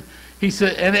said,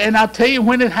 and I'll tell you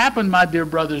when it happened, my dear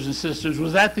brothers and sisters,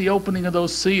 was at the opening of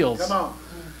those seals. Come on.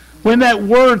 When that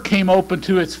word came open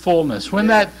to its fullness, when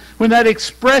that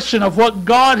expression of what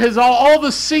God has, all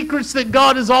the secrets that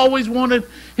God has always wanted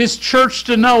his church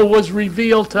to know was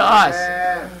revealed to us.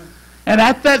 Yes. And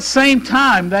at that same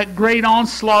time, that great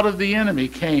onslaught of the enemy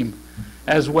came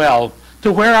as well,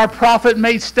 to where our prophet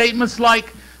made statements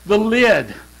like, the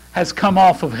lid has come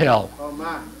off of hell. Oh,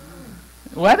 my.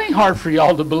 Well, that ain't hard for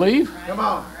y'all to believe. Come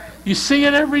on. You see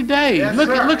it every day. Yes, look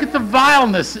sir. at the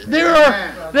vileness. There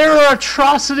are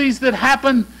atrocities that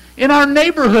happen in our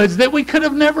neighborhoods that we could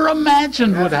have never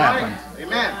imagined would happen. Right.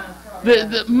 Amen.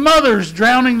 The mothers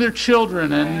drowning their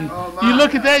children, and Oh, my. you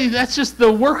look at that, that's just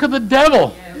the work of the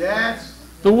devil, Yes.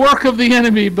 the work of the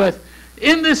enemy. But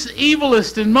in this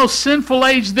evilest and most sinful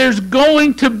age, there's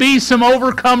going to be some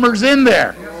overcomers in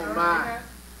there. Oh, my.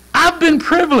 I've been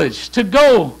privileged to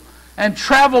go and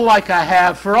travel like I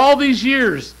have for all these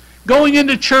years, going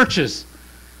into churches,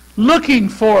 looking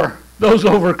for those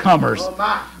overcomers, Oh,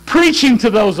 my. preaching to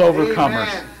those overcomers.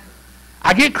 Amen.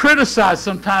 I get criticized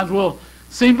sometimes. Well,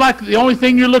 seems like the only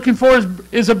thing you're looking for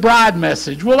is a bride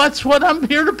message. Well, that's what I'm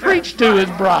here to preach to, is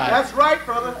bride. That's right,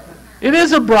 brother. It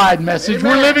is a bride message.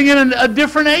 Amen. We're living in a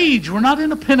different age. We're not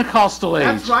in a Pentecostal age.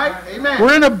 That's right. Amen.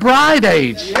 We're in a bride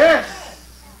age. Yes.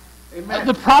 Amen.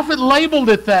 The prophet labeled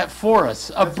it that for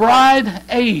us, a bride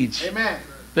age Amen.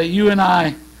 that you and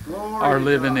I Glory are to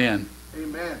living God. in.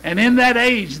 Amen. And in that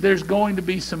age, there's going to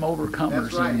be some overcomers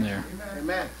That's right. in there.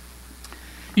 Amen.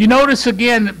 You notice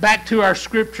again, back to our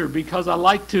scripture, because I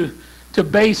like to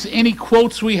base any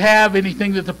quotes we have,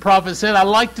 anything that the prophet said, I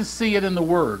like to see it in the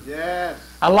Word. Yes.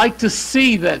 I like to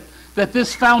see that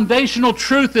this foundational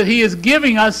truth that he is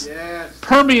giving us Yes.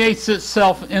 permeates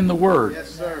itself in the Word. Yes,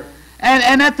 sir.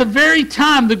 And at the very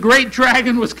time the great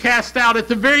dragon was cast out, at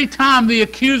the very time the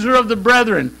accuser of the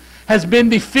brethren has been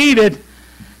defeated,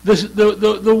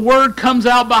 the word comes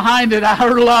out behind it. I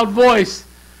heard a loud voice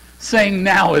saying,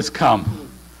 now is come.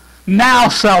 Now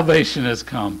salvation has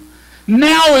come.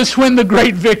 Now is when the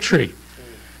great victory.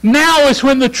 Now is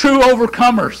when the true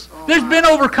overcomers. There's been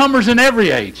overcomers in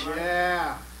every age.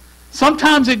 Yeah.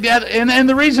 Sometimes and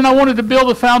the reason I wanted to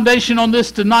build a foundation on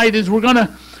this tonight is we're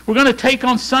gonna we're going to take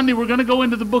on Sunday, we're going to go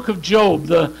into the book of Job,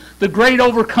 the great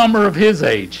overcomer of his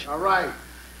age. All right.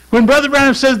 When Brother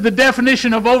Branham says the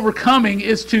definition of overcoming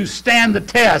is to stand the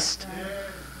test,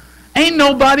 ain't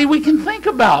nobody we can think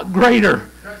about greater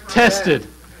tested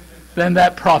than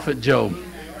that prophet Job.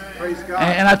 Praise God.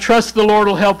 And I trust the Lord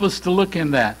will help us to look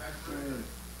in that.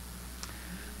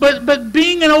 But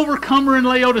being an overcomer in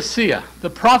Laodicea, the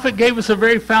prophet gave us a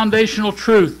very foundational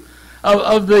truth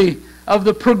of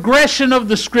the progression of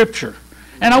the Scripture.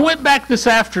 And I went back this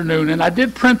afternoon and I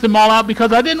did print them all out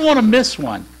because I didn't want to miss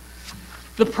one.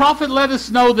 The prophet let us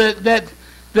know that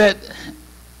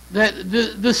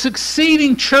the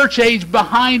succeeding church age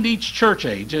behind each church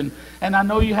age, and I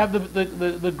know you have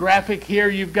the graphic here.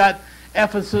 You've got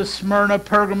Ephesus, Smyrna,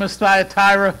 Pergamos,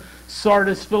 Thyatira,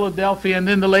 Sardis, Philadelphia, and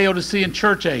then the Laodicean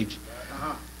church age.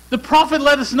 The prophet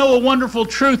let us know a wonderful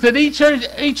truth that each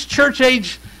church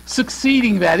age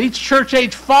succeeding that, each church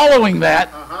age following that,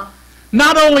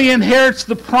 not only inherits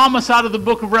the promise out of the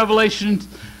book of Revelation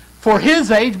for his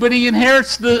age, but he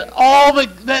inherits all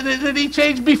that each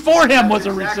age before him was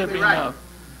a recipient of.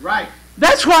 Right.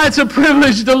 That's why it's a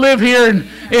privilege to live here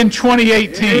in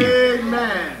 2018.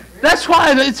 Amen. That's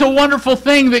why it's a wonderful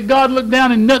thing that God looked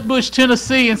down in Nutbush,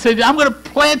 Tennessee and said, I'm going to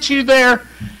plant you there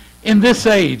in this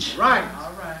age. Right.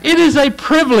 It is a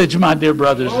privilege, my dear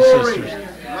brothers and Glory. sisters,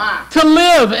 Right. to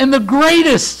live in the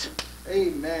greatest.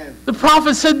 Amen. The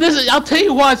prophet said, I'll tell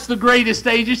you why it's the greatest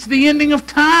age. It's the ending of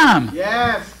time.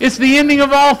 Yes. It's the ending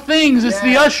of all things. It's the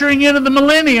Yes. ushering in of the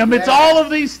millennium. It's Yes. all of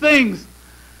these things.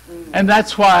 And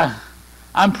that's why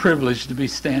I'm privileged to be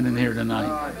standing here tonight.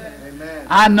 God. Amen.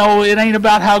 I know it ain't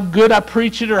about how good I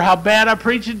preach it or how bad I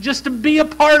preach it, just to be a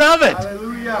part of it.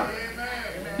 Hallelujah.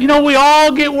 You know, we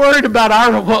all get worried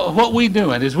about what we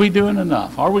doing. Is we doing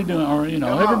enough? Are we doing, or,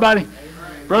 everybody.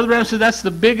 Brother Branham said that's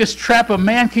the biggest trap a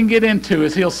man can get into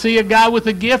is he'll see a guy with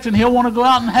a gift and he'll want to go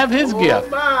out and have his gift.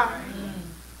 My.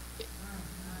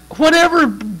 Whatever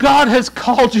God has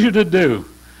called you to do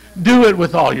it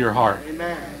with all your heart.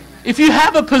 Amen. If you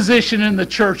have a position in the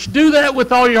church, do that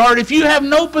with all your heart. If you have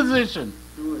no position,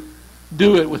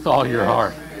 do it with all your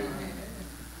heart.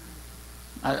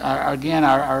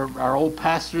 Our old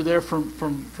pastor there from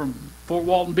Fort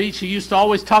Walton Beach, he used to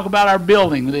always talk about our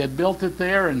building. They had built it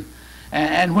there,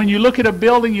 and when you look at a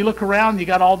building, you look around, you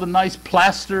got all the nice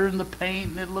plaster and the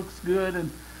paint, and it looks good.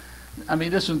 And I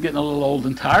mean, this one's getting a little old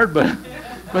and tired, but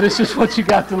it's just what you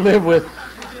got to live with.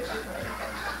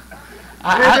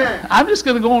 I'm just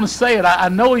going to go on and say it. I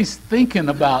know he's thinking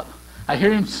about, I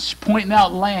hear him pointing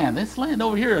out land. This land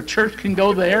over here, a church can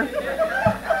go there.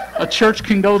 A church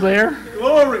can go there.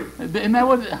 Glory. And that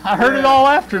was, I heard it all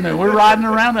afternoon. We're riding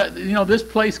around, this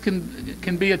place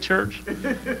can be a church.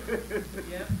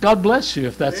 God bless you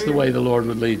if that's the way the Lord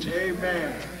would lead you.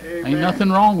 Amen. Amen. Ain't nothing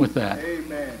wrong with that.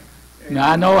 Amen. Now,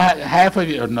 I know half of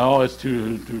you, no, it's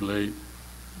too late.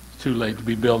 It's too late to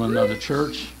be building another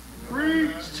church.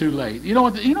 Preach. It's too late. You know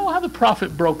how the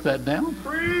prophet broke that down?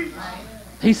 Preach.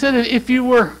 He said if you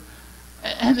were,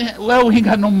 well, we ain't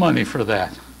got no money for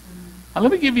that. Now,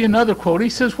 let me give you another quote. He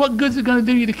says, what good's it going to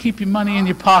do you to keep your money in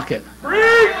your pocket?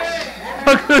 Preach.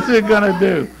 What good's it going to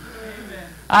do?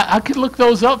 I could look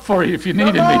those up for you if you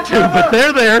needed me to, but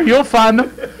they're there. You'll find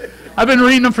them. I've been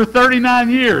reading them for 39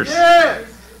 years. Yes.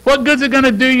 What good's it going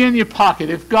to do you in your pocket?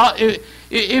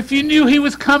 If you knew he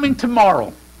was coming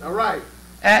tomorrow, All right.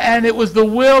 and it was the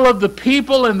will of the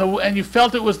people, and you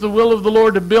felt it was the will of the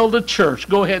Lord to build a church,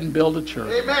 go ahead and build a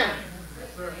church. Amen.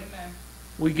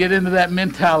 We get into that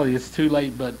mentality. It's too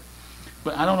late, but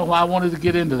I don't know why I wanted to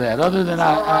get into that. Other than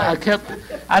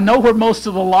I know where most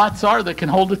of the lots are that can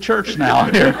hold a church now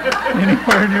here,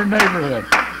 anywhere in your neighborhood.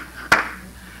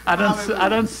 I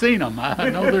done seen them.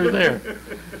 I know they're there.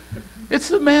 It's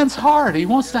the man's heart. He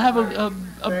wants to have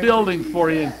a building for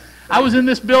you. I was in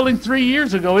this building 3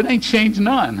 years ago. It ain't changed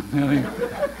none. I mean,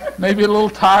 maybe a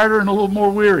little tired and a little more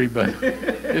weary, but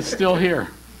it's still here.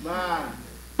 My.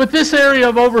 But this area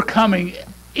of overcoming,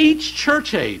 each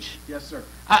church age, Yes, sir.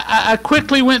 I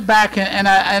quickly went back and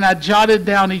I jotted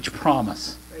down each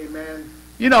promise. Amen.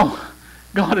 You know,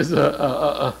 God is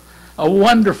a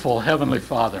wonderful Heavenly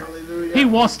Father. Hallelujah. He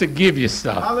wants to give you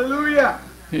stuff. Hallelujah.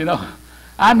 You know,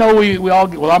 I know we all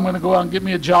get, well, I'm going to go out and get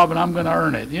me a job and I'm going to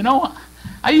earn it. You know,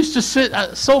 I used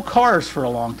to sold cars for a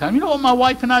long time. You know what my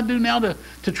wife and I do now to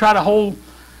try to hold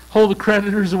the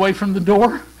creditors away from the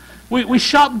door? We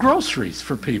shop groceries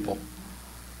for people.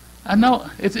 I know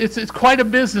it's quite a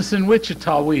business in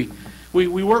Wichita. We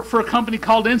work for a company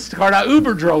called Instacart. I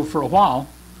Uber drove for a while.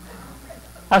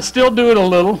 I still do it a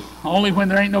little, only when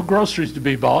there ain't no groceries to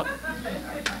be bought.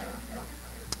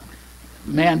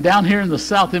 Man, down here in the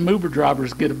South, them Uber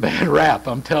drivers get a bad rap.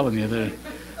 I'm telling you,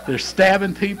 they're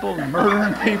stabbing people and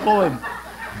murdering people, and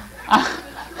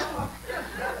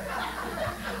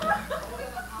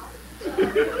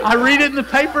I read it in the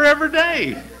paper every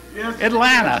day. Yes.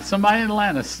 Atlanta, somebody in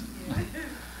Atlanta.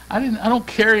 I don't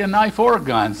carry a knife or a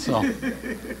gun, so.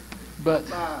 But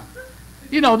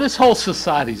you know, this whole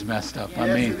society's messed up.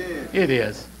 I mean, it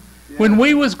is. Yeah. When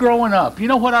we was growing up, you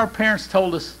know what our parents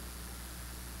told us?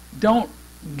 Don't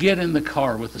get in the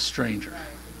car with a stranger.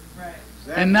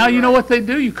 Exactly. And now you know what they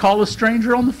do? You call a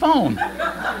stranger on the phone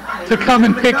to come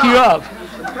and pick you up.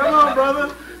 Come on,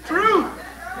 brother. Truth.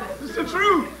 It's the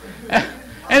truth.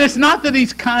 And it's not that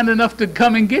he's kind enough to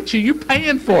come and get you. You're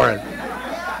paying for it.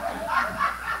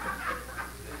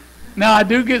 Now, I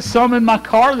do get some in my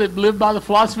car that live by the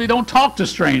philosophy, don't talk to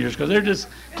strangers, because they're just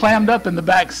clammed up in the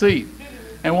back seat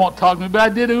and won't talk to me. But I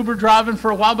did Uber driving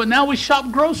for a while, but now we shop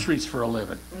groceries for a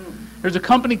living. There's a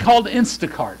company called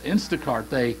Instacart.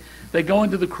 They go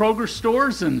into the Kroger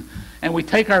stores, and we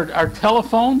take our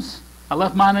telephones. I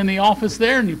left mine in the office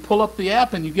there, and you pull up the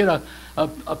app, and you get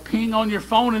a ping on your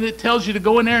phone, and it tells you to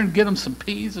go in there and get them some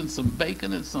peas and some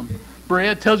bacon and some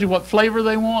bread. It tells you what flavor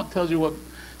they want, tells you what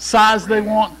size they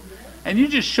want. And you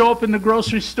just show up in the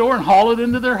grocery store and haul it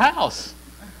into their house.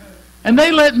 And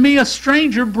they let me, a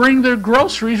stranger, bring their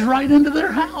groceries right into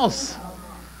their house.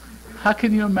 How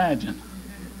can you imagine?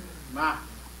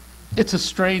 It's a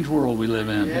strange world we live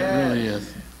in. Yes. It really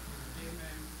is.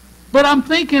 But I'm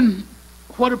thinking,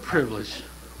 what a privilege.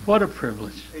 What a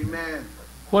privilege. Amen.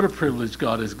 What a privilege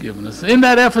God has given us. In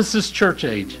that Ephesus church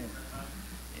age,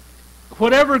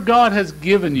 whatever God has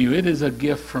given you, it is a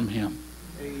gift from Him.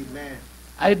 Amen.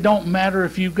 It don't matter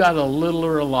if you've got a little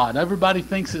or a lot. Everybody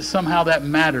thinks that somehow that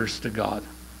matters to God.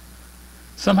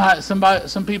 Some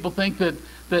people think that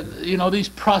you know, these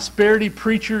prosperity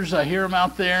preachers, I hear them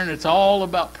out there, and it's all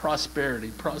about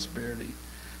prosperity.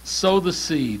 Sow the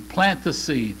seed, plant the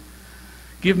seed,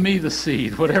 give me the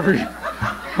seed, whatever.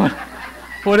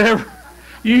 Whatever.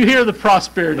 You hear the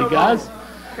prosperity guys.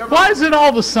 Why is it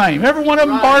all the same? Every one of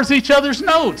them borrows each other's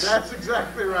notes. That's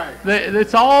exactly right.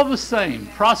 It's all the same.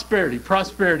 Prosperity.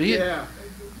 Yeah.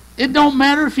 It don't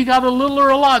matter if you got a little or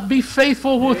a lot. Be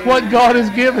faithful with what God has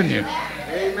given you.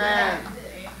 Amen.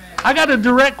 I got a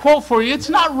direct quote for you. It's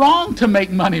not wrong to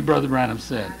make money, Brother Branham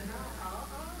said.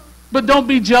 But don't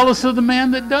be jealous of the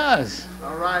man that does.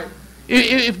 All right.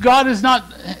 If God is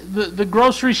not the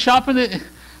grocery shopping,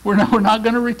 we're not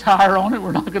going to retire on it.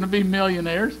 We're not going to be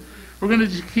millionaires. We're going to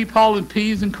just keep hauling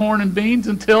peas and corn and beans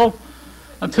until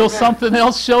something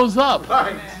else shows up.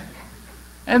 Right.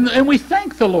 And we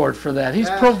thank the Lord for that. He's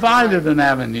provided an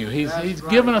avenue. He's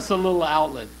given us a little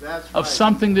outlet of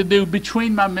something to do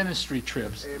between my ministry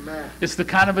trips. Amen. It's the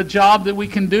kind of a job that we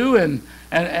can do and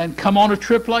come on a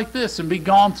trip like this and be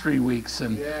gone 3 weeks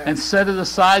and set it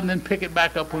aside and then pick it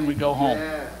back up when we go home.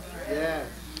 Yeah.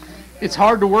 It's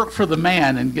hard to work for the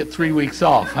man and get 3 weeks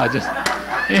off.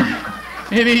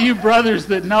 Any of you brothers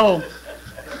that know,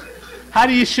 how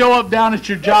do you show up down at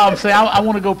your job and say, I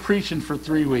want to go preaching for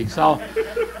 3 weeks.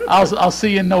 I'll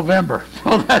see you in November.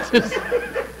 Well, that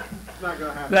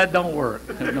don't work.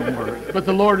 That don't work. But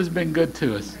the Lord has been good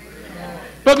to us.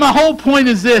 But my whole point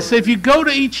is this. If you go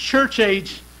to each church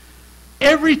age,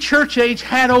 every church age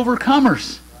had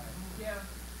overcomers.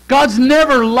 God's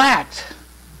never lacked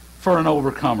for an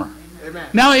overcomer. Amen.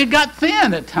 Now, it got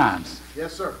thin at times.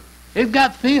 Yes, sir. It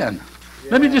got thin.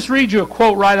 Let me just read you a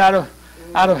quote right out of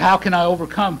How Can I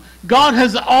Overcome? God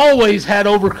has always had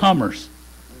overcomers.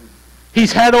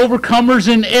 He's had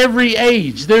overcomers in every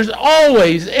age. There's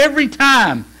always, every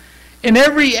time, in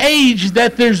every age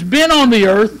that there's been on the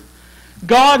earth,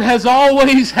 God has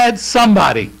always had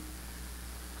somebody.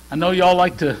 I know y'all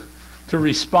like to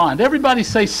respond. Everybody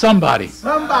say somebody.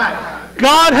 Somebody.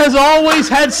 God has always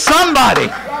had somebody.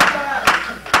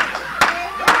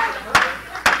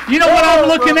 You know what I'm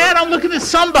looking at? I'm looking at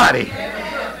somebody.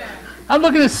 I'm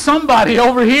looking at somebody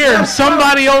over here and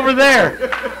somebody over there.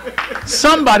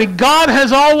 Somebody. God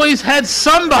has always had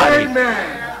somebody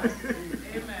Amen.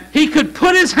 He could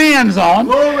put his hands on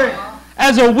Glory.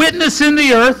 as a witness in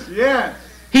the earth. Yes.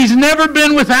 He's never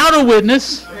been without a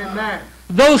witness, Amen.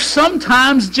 though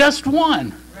sometimes just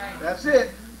one. That's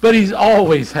it. But he's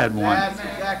always had one. That's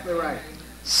exactly right.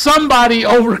 Somebody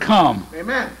overcome,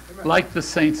 Amen. like the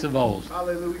saints of old.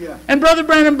 Hallelujah. And Brother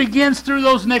Branham begins through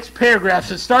those next paragraphs.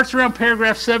 It starts around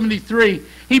paragraph 73.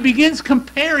 He begins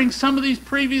comparing some of these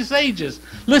previous ages.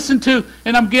 Listen to,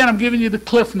 and again, I'm giving you the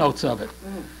cliff notes of it.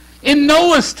 In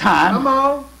Noah's time, Come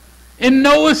on.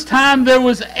 There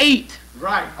was 8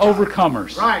 Right.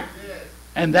 overcomers. Right.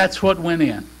 And that's what went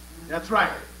in. That's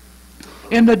right.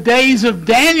 In the days of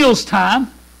Daniel's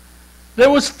time, there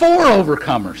was 4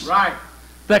 overcomers. Right.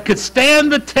 That could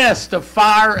stand the test of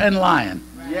fire and lion.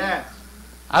 Yes.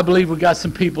 I believe we got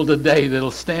some people today that'll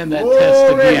stand that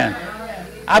test again.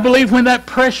 I believe when that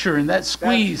pressure and that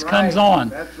squeeze comes on,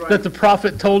 that the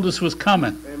prophet told us was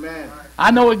coming. Amen. I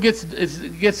know it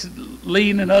gets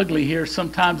lean and ugly here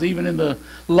sometimes, even in the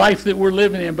life that we're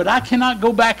living in, but I cannot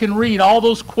go back and read all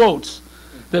those quotes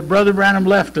that Brother Branham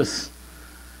left us.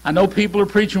 I know people are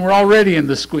preaching we're already in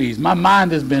the squeeze. My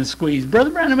mind has been squeezed. Brother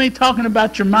Branham ain't talking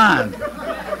about your mind.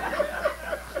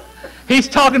 He's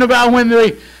talking about when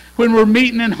we're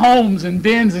meeting in homes and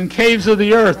dens and caves of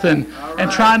the earth and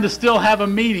trying to still have a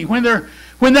meeting. When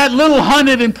that little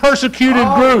hunted and persecuted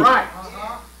group.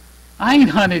 I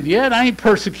ain't hunted yet. I ain't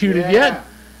persecuted yet.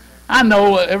 I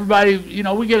know everybody,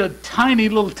 we get a tiny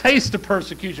little taste of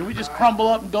persecution. We just crumble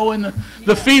up and go in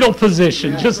the fetal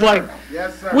position.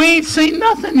 We ain't seen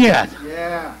nothing yet.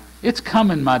 Yeah. It's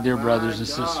coming, my dear brothers and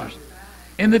sisters.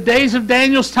 In the days of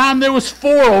Daniel's time, there was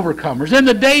 4 overcomers. In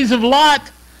the days of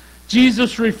Lot,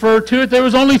 Jesus referred to it, there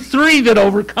was only 3 that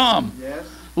overcome. Yes.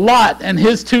 Lot and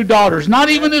his 2 daughters. Not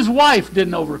even his wife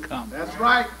didn't overcome. That's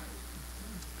right.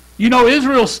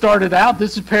 Israel started out,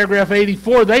 this is paragraph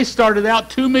 84, they started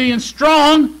out 2 million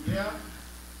strong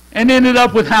and ended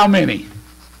up with how many?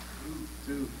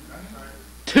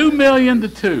 2 million to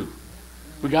 2.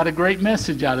 We got a great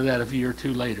message out of that a year or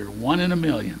 2 later. 1 in a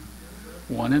million.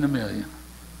 1 in a million.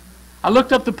 I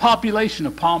looked up the population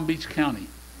of Palm Beach County.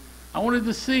 I wanted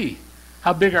to see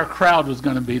how big our crowd was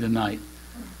going to be tonight.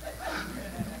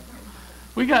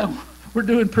 We're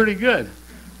doing pretty good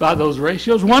by those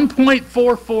ratios.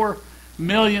 1.44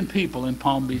 million people in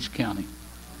Palm Beach County.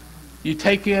 You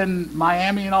take in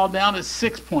Miami and all down, it's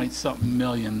 6-point-something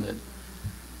million.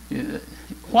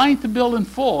 Why ain't the building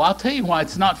full? I'll tell you why.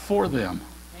 It's not for them.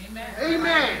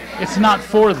 Amen. It's not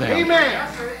for them. Amen.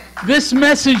 This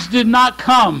message did not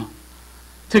come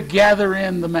to gather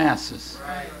in the masses.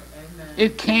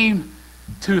 It came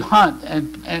to hunt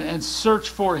and search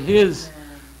for his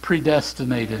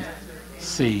predestinated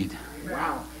seed.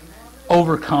 Wow.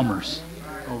 Overcomers.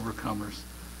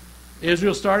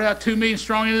 Israel started out 2 million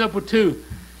strong, ended up with 2.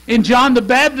 In John the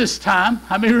Baptist's time,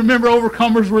 how many remember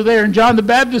overcomers were there? In John the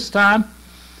Baptist's time,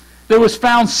 there was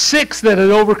found 6 that had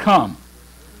overcome.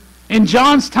 In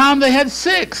John's time, they had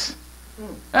 6.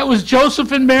 That was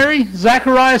Joseph and Mary,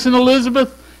 Zacharias and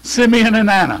Elizabeth, Simeon and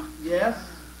Anna. Yes.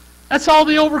 That's all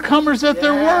the overcomers that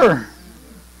there were.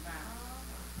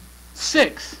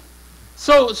 6.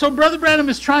 So Brother Branham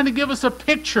is trying to give us a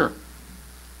picture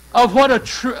of what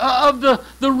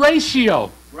the ratio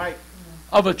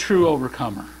of a true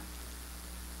overcomer.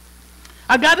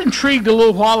 I got intrigued a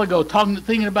little while ago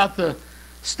thinking about the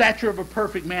stature of a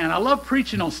perfect man. I love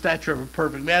preaching on stature of a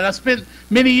perfect man. I spent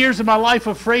many years of my life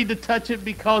afraid to touch it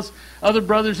because other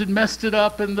brothers had messed it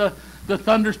up, and the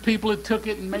Thunders people had took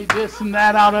it and made this and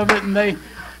that out of it, and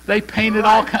they painted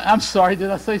all kinds. I'm sorry,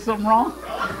 did I say something wrong?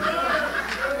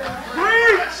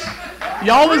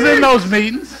 Y'all was in those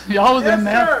meetings. Y'all was in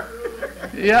there.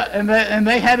 Yeah, and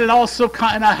they had it all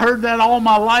and I heard that all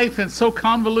my life, and so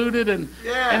convoluted, and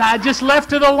I just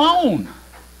left it alone.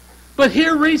 But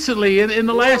here recently, in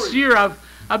the last year,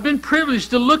 I've been privileged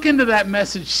to look into that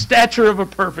message, stature of a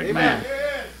perfect man.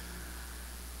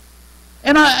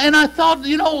 And I thought,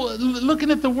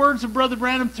 looking at the words of Brother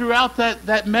Branham throughout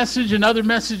that message and other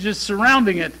messages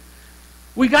surrounding it,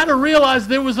 we got to realize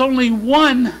there was only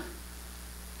one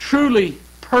truly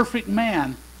perfect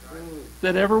man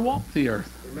that ever walked the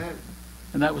earth. Amen.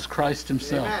 And that was Christ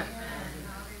himself. Amen.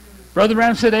 Brother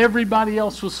Branham said everybody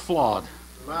else was flawed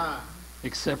Wow.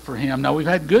 except for him. Now, we've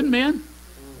had good men,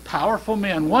 powerful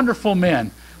men, wonderful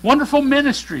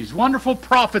ministries, wonderful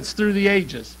prophets through the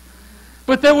ages.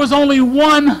 But there was only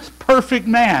one perfect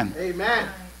man. Amen.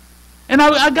 And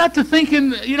I got to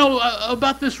thinking,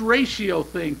 about this ratio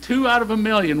thing, 2 out of a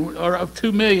million, or of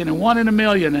 2 million, and 1 in a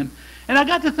million. And I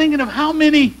got to thinking of how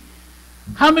many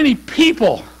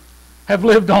people have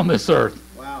lived on this earth.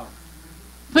 Wow.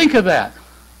 Think of that.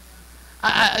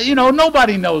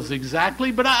 Nobody knows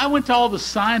exactly, but I went to all the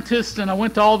scientists, and I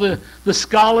went to all the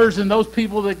scholars and those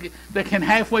people that can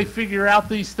halfway figure out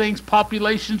these things,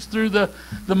 populations through the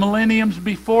millenniums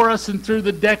before us and through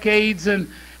the decades, and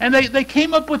they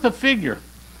came up with a figure.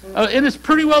 And it's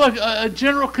pretty well a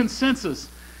general consensus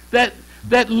that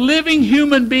living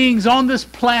human beings on this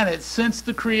planet since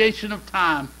the creation of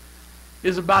time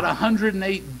is about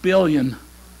 108 billion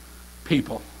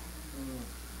people.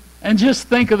 And just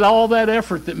think of all that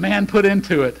effort that man put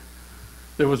into it.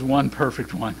 There was one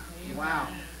perfect one. Wow.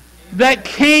 That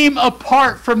came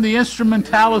apart from the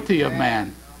instrumentality of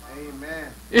man. Amen.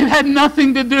 It had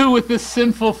nothing to do with this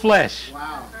sinful flesh.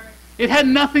 Wow. It had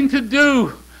nothing to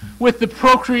do with the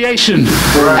procreation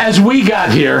as we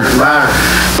got here.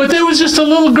 Right. But there was just a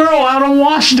little girl out on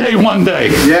wash day one day.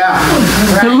 Yeah.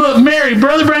 And look, Mary,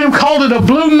 Brother Branham called it a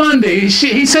Blue Monday.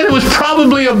 He said it was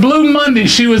probably a Blue Monday.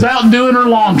 She was out doing her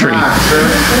laundry.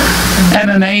 And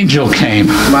an angel came.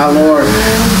 My Lord.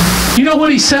 You know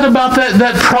what he said about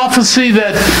that prophecy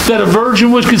that a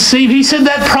virgin would conceive? He said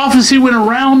that prophecy went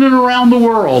around and around the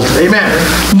world.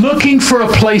 Amen. Looking for a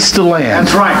place to land.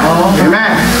 That's right.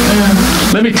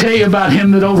 Amen. Let me tell you about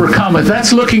him that overcometh.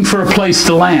 That's looking for a place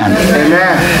to land.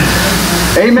 Amen.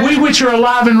 Amen. We which are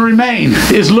alive and remain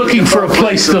is looking for a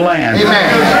place to land.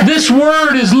 Amen. This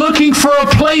word is looking for a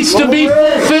place to be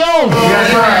fulfilled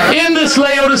in this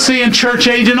Laodicean church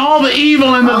age and all the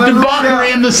evil and the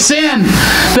debauchery and the sin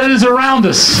that is around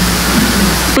us.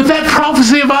 But that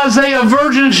prophecy of Isaiah, a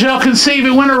virgin shall conceive,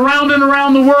 it went around and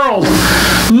around the world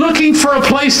looking for a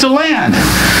place to land.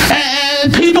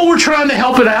 And people were trying to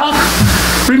help it out.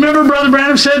 Remember, Brother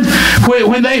Branham said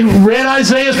when they read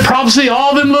Isaiah's prophecy,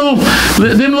 all them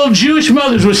little Jewish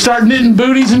mothers would start knitting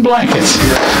booties and blankets,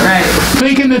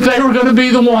 thinking that they were going to be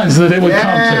the ones that it would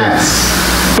come to.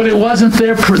 But it wasn't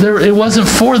it wasn't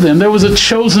for them. There was a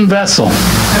chosen vessel.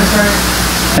 That's right.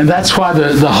 And that's why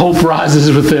the hope rises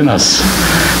within us,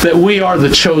 that we are the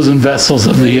chosen vessels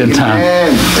of the end time.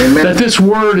 Amen. That this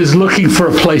word is looking for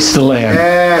a place to land.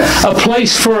 Yes. A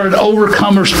place for an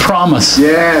overcomer's promise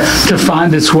Yes. to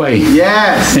find its way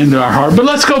Yes. into our heart. But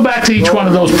let's go back to each one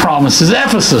of those promises.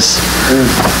 Ephesus.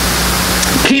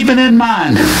 Keeping in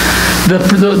mind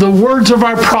the words of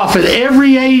our prophet,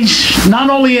 every age not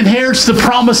only inherits the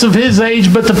promise of his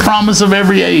age, but the promise of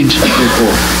every age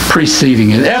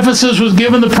preceding it. Ephesus was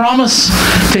given the promise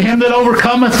to him that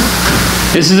overcometh.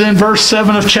 This is in verse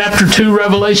 7 of chapter 2,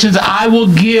 Revelations. I will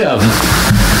give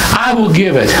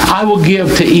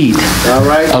to eat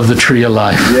of the tree of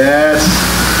life. Yes.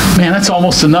 Man, that's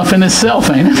almost enough in itself,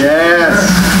 ain't it?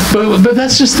 Yes. But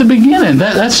that's just the beginning.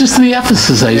 That's just the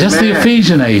Ephesus age. That's the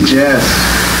Ephesian age. Yes.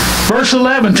 Verse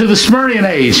 11, to the Smyrnian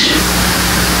age,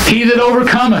 he that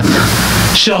overcometh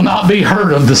shall not be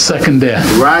hurt of the second death.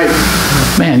 Right.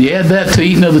 Man, you add that to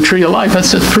eating of the tree of life,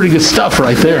 that's pretty good stuff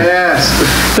right there. Yes.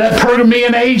 That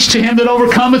Pergamean age, to him that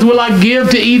overcometh will I give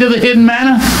to eat of the hidden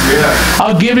manna. Yeah.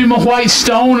 I'll give him a white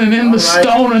stone, and in the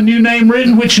stone a new name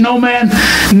written, which no man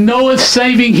knoweth,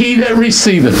 saving he that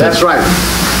receiveth it. That's right.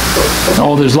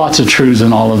 Oh, there's lots of truths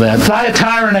in all of that.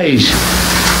 Thyatiran age.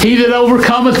 He that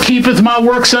overcometh keepeth my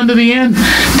works unto the end.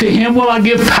 To him will I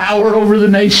give power over the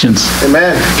nations.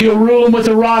 Amen. He'll rule them with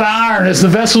a rod of iron as the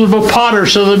vessel of a potter,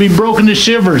 so they'll be broken to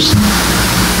shivers.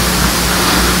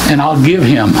 And I will give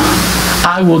him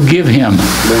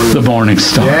the morning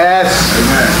star. Yes.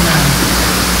 Amen.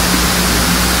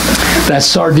 That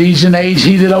Sardisian age,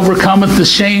 he that overcometh the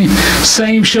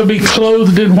same shall be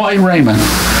clothed in white raiment.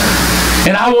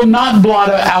 And I will not blot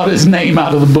out his name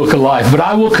out of the book of life, but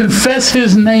I will confess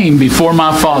his name before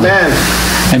my Father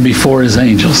and before his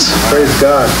angels. Praise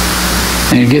God.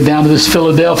 And you get down to this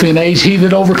Philadelphian age, he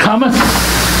that overcometh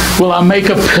will I make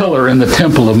a pillar in the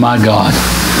temple of my God.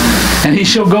 And he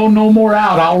shall go no more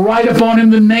out. I'll write upon him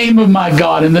the name of my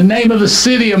God and the name of the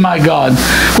city of my God,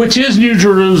 which is New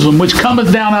Jerusalem, which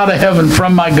cometh down out of heaven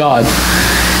from my God.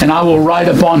 And I will write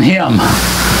upon him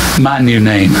my new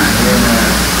name.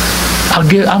 I'm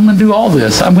going to do all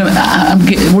this.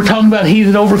 We're talking about he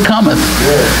that overcometh.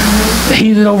 Yes.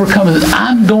 He that overcometh.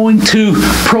 I'm going to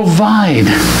provide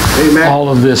all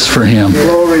of this for him.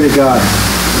 Glory to God.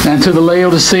 And to the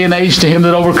Laodicean age, to him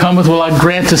that overcometh, will I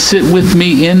grant to sit with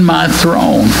me in my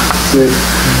throne.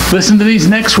 Yes. Listen to these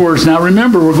next words. Now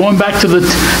remember, we're going back to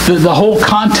the whole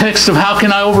context of how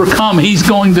can I overcome. He's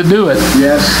going to do it.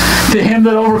 Yes. To him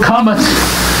that overcometh.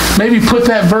 Maybe put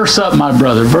that verse up, my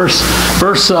brother. Verse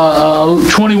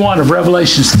 21 of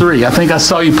Revelations 3. I think I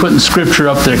saw you putting scripture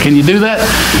up there. Can you do that?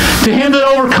 To him that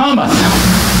overcometh.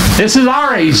 This is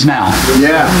our age now.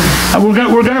 Yeah. And we're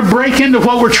going to break into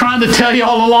what we're trying to tell you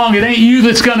all along. It ain't you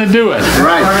that's going to do it.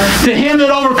 Right. To him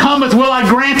that overcometh will I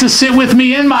grant to sit with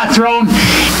me in my throne,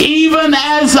 even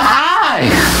as I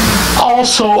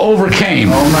also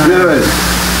overcame. Oh my good.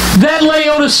 That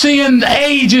Laodicean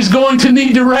age is going to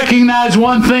need to recognize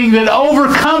one thing, that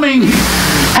overcoming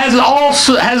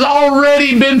has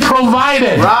already been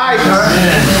provided. Right.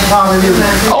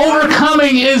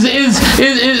 Overcoming is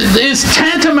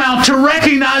tantamount to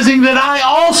recognizing that I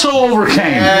also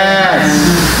overcame.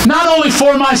 Yes. Not only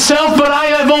for myself, but I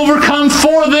have overcome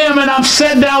for them, and I'm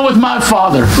sat down with my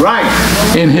Father. Right.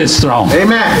 In his throne.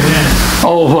 Amen.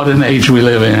 Oh, what an age we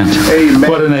live in. Amen.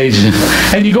 What an age.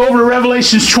 And you go over to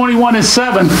Revelations 21 and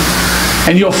 7.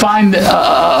 And you'll find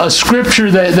a scripture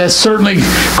that certainly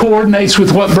coordinates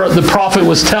with what the prophet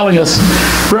was telling us.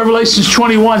 Revelations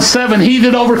 21:7, he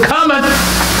that overcometh,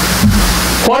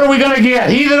 what are we going to get?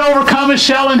 He that overcometh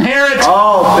shall inherit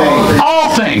All things.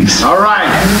 all things. All right.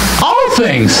 All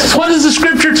things. What does the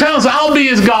scripture tell us? I'll be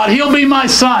his God. He'll be my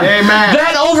son. Amen.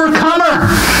 That overcomer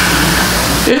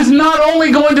is not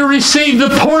only going to receive the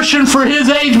portion for his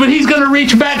age, but he's going to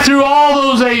reach back through all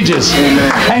those ages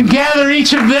and gather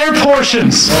each of their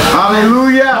portions.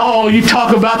 Hallelujah. Oh, you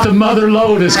talk about the mother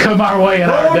load has come our way in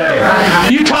our day.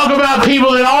 You talk about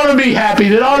people that ought to be happy,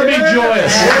 that ought to be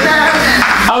joyous.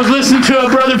 I was listening to a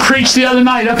brother preach the other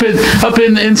night up in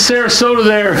Sarasota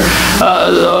there,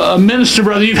 a minister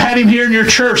brother. You've had him here in your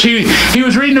church. He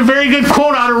was reading a very good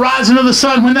quote out of Rising of the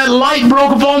Sun. When that light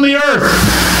broke upon the earth,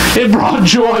 it brought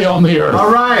joy on the earth.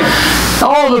 All right.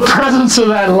 Oh, the presence of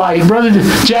that light. Brother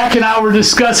Jack and I were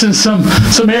discussing some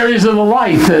areas of the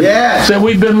light that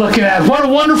we've been looking at. What a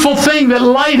wonderful thing that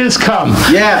light has come.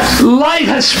 Yes. Light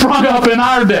has sprung up in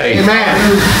our day. Amen.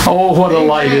 Oh, what a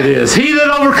light it is. He that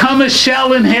overcometh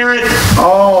shall inherit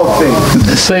all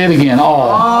things. Say it again.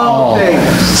 All things.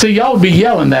 See, y'all would be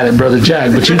yelling at it, Brother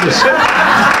Jack, but you just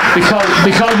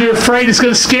because you're afraid it's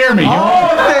going to scare me. All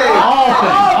things.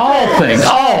 All things.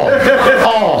 All things.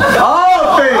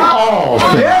 All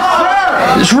things. Yes,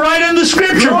 sir. It's right in the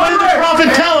scripture. What did the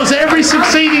prophet tell us? Every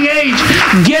succeeding age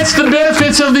gets the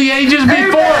benefits of the ages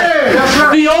before it. Yes,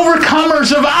 sir. The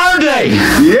overcomers of our day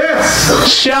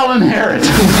shall inherit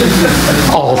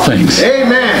all things.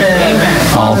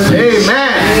 Amen. All things.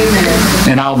 Amen.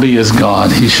 And I'll be his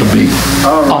God. He shall be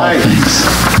all things.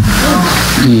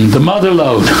 The mother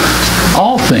load.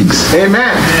 All things.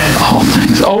 Amen. All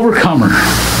things. Overcomer.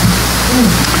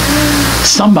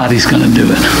 Somebody's going to do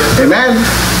it. Amen.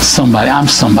 Somebody. I'm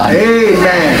somebody.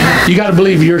 Amen. You got to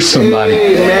believe you're somebody.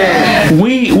 Amen.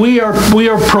 We are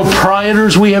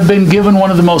proprietors. We have been given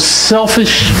one of the most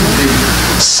selfish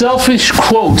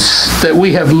quotes that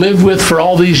we have lived with for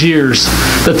all these years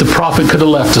that the prophet could have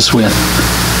left us with.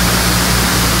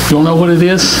 You want to know what it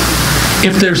is?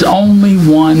 If there's only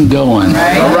one going.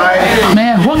 All right.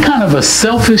 Man, what kind of a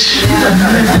selfish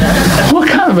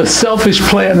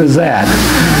plan is that?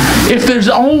 If there's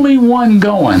only one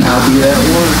going,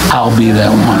 I'll be that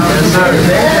one.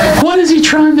 What is he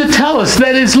trying to tell us?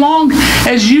 That as long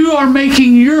as you are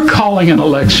making your calling and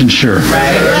election sure.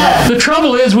 The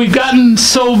trouble is we've gotten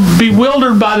so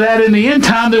bewildered by that in the end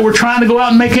time that we're trying to go out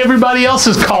and make everybody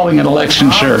else's calling and election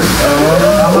sure.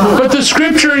 But the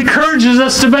scripture encourages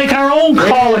us to make our own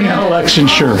calling and election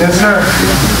sure. Yes, sir.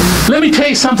 Let me tell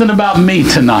you something about me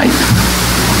tonight.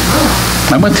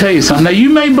 I'm going to tell you something. Now, you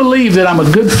may believe that I'm a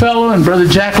good fellow and Brother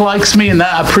Jack likes me, and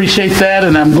I appreciate that,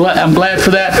 and I'm glad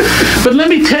for that. But let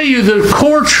me tell you the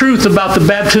core truth about the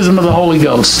baptism of the Holy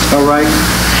Ghost. All right.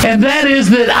 And that is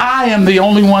that I am the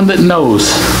only one that knows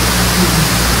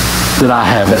that I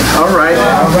have it. All right.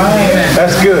 All right.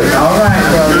 That's good. All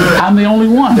right. I'm the only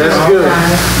one. That's good.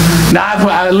 Now,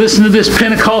 I listen to this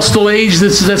Pentecostal age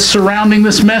that's surrounding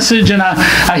this message, and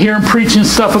I hear them preaching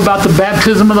stuff about the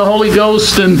baptism of the Holy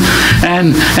Ghost, and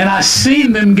I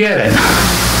seen them get it.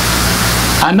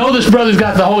 I know this brother's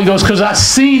got the Holy Ghost because I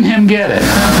seen him get it.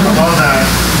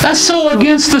 That's so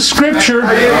against the scripture.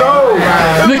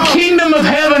 The kingdom of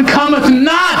heaven cometh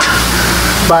not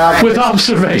with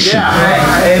observation.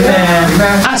 Amen.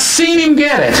 I seen him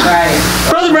get it.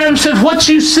 Brother Branham said, what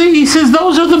you see, he says,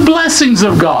 those are the blessings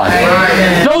of God.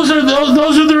 Those are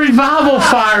the revival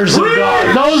fires of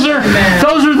God. Those are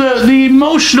the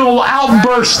emotional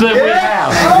outbursts that we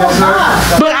have.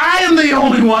 But I am the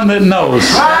only one that knows.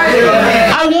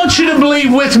 I want you to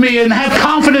believe with me and have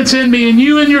confidence in me and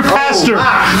you and your pastor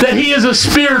that he is a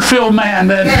spirit-filled man.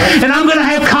 And I'm going to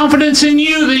have confidence in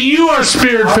you that you are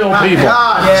spirit-filled people.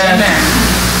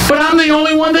 But I'm the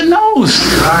only one that knows.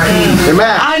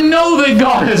 Amen. I know that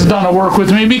God has done a work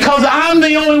with me because I'm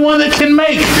the only one that can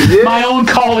make my own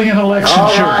calling and election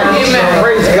sure. Amen.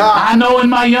 Praise God. I know in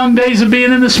my young days of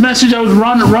being in this message, I was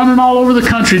running all over the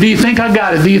country. Do you think I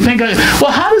got it? Do you think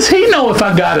Well, how does he know if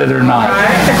I got it or not?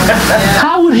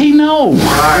 How would he know?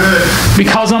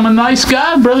 Because I'm a nice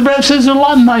guy? Brother Brad says there's a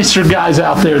lot nicer guys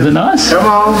out there than us. Come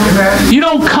on. You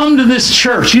don't come to this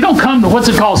church. You don't come to, what's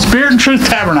it called? Spirit and Truth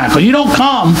Tabernacle. You don't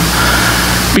come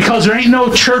because there ain't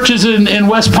no churches in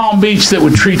West Palm Beach that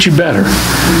would treat you better.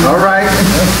 All right.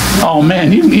 Oh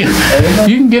man, you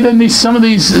can get in some of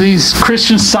these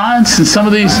Christian Science and some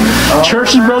of these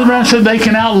churches, Brother Brown said they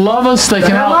can outlove us. They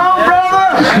can Come on, brother.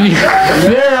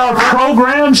 There are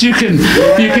programs. You can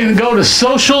go to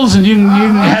socials, and you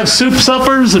can have soup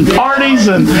suppers and parties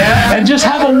and just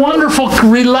have a wonderful,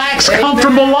 relaxed,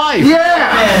 comfortable life.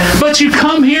 Yeah. But you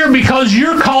come here because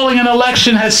your calling and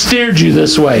election has steered you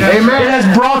this way. Amen. It has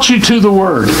brought you to the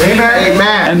Word. Amen.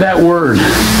 Amen. And that Word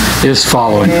is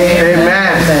following.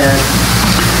 Amen.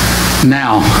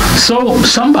 Now, so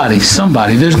somebody,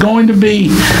 there's going to be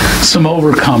some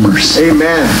overcomers.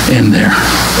 Amen. In there.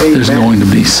 Amen. There's going to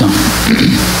be some.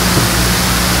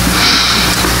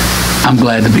 I'm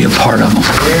glad to be a part of them.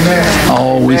 Amen.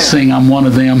 Oh, we sing, I'm one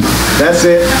of them. That's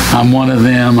it. I'm one of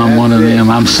them. I'm one of them.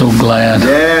 I'm so glad.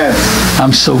 Yes.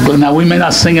 I'm so glad. Now, we may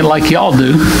not sing it like y'all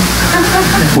do.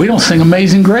 We don't sing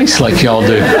Amazing Grace like y'all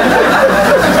do.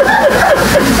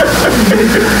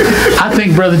 I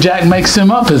think Brother Jack makes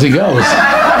him up as he goes.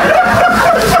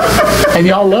 And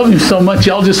y'all love him so much,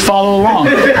 y'all just follow along.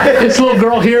 This little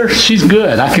girl here, she's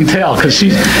good. I can tell, because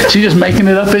she's just making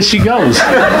it up as she goes.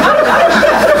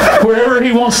 Wherever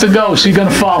he wants to go, she's going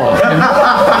to follow.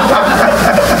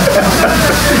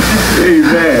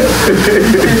 Amen.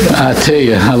 I tell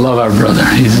you, I love our brother.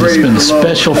 He's been a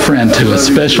special friend to us.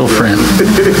 Special friend.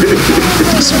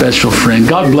 Special friend.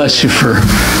 God bless you for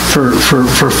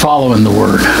following the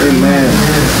Word. Amen.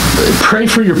 Pray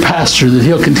for your pastor that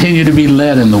he'll continue to be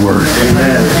led in the Word.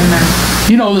 Amen.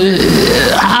 You know,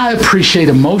 I appreciate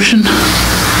emotion.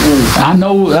 I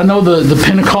know the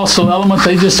Pentecostal element,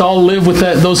 they just all live with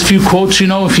those few quotes, you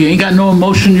know, if you ain't got no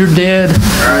emotion, you're dead.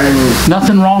 Right.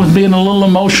 Nothing wrong with being a little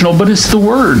emotional, but it's the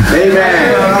Word.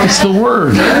 Amen. It's the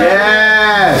Word.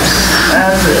 Yes.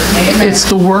 That's it. It's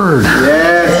the Word.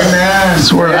 Yes. Amen.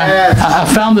 It's where I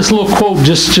found this little quote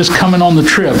just coming on the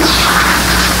trip.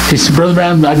 He said, Brother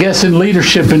Brown, I guess in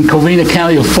leadership in Covina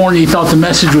County, California, he thought the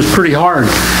message was pretty hard.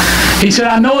 He said,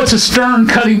 I know it's a stern,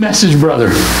 cutting message, brother,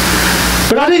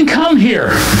 but I didn't come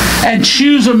here and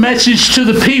choose a message to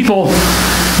the people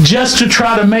just to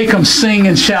try to make them sing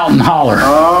and shout and holler.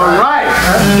 All right.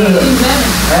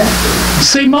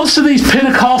 See, most of these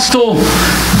Pentecostal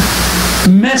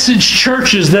message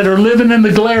churches that are living in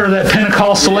the glare of that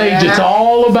Pentecostal age, it's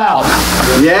all about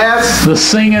the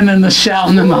singing and the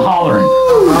shouting and the hollering.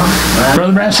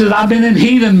 Brother Branch says, I've been in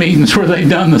heathen meetings where they've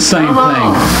done the same thing.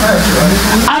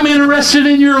 I'm interested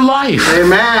in your life.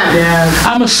 Amen.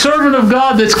 I'm a servant of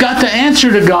God that's got to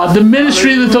answer to God. The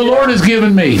ministry that the Lord has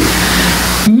given me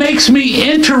makes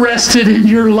me interested in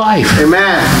your life.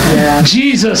 Amen. Yeah.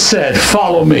 Jesus said,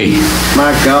 follow me.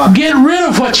 My God. Get rid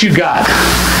of what you got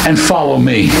and follow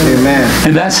me. Amen.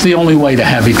 And that's the only way to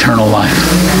have eternal life.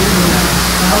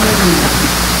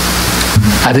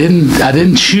 I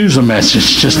didn't choose a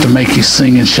message just to make you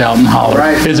sing and shout and holler.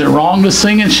 Right. Is it wrong to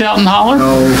sing and shout and holler?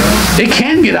 No. It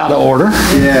can get out of order.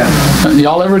 Yeah.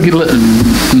 Y'all ever get...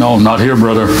 No, not here,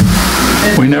 brother.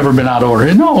 We've never been out of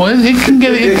order. No, it can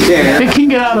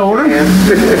get out of order.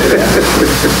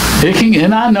 It can,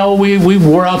 and I know we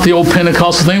wore out the old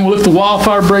Pentecostal thing. Well, if the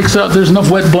wildfire breaks up, there's enough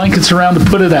wet blankets around to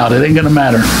put it out. It ain't going to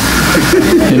matter.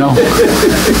 You know,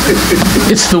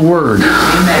 it's the Word.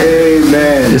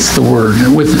 Amen. It's the Word.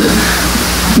 With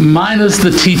minus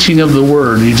the teaching of the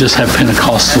Word, you just have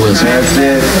Pentecostalism. That's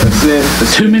it. That's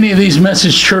it. Too many of these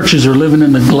message churches are living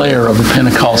in the glare of the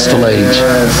Pentecostal age.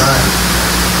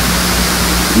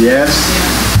 Yes.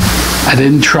 I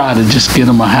didn't try to just get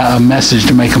them a message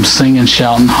to make them sing and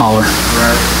shout and holler.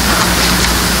 Right.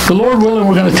 The Lord willing,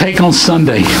 we're going to take on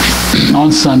Sunday.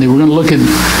 On Sunday, we're going to look at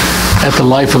the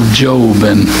life of Job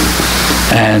and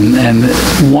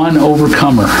one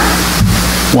overcomer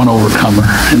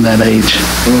in that age,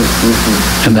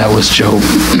 and that was Job.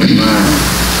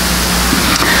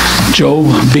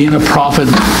 Job, being a prophet,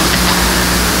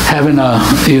 having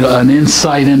an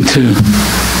insight into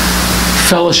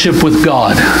fellowship with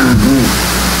God,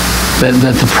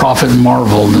 that the prophet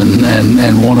marveled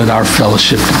and wanted our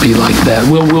fellowship to be like that.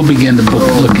 We'll begin to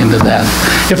look into that.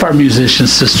 If our musician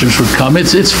sisters would come,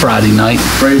 it's Friday night.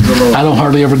 Praise the Lord. I don't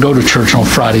hardly ever go to church on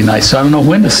Friday night, so I don't know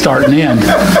when to start and end.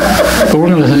 But we're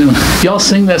gonna. Y'all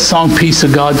sing that song, "Peace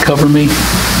of God Cover Me."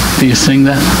 Do you sing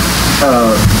that?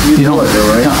 You know it, though,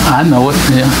 right? I know it.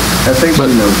 Yeah. I think you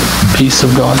know it. Peace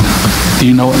of God. Do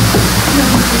you know it?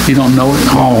 You don't know it?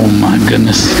 Oh my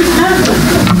goodness.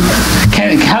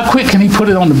 How quick can he put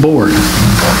it on the board?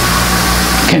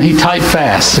 Can he type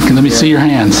fast? Let me see your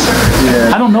hands.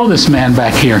 Yeah. I don't know this man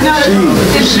back here.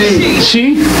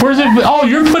 She? Where's it? Oh,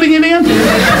 you're putting it in?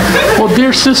 Well,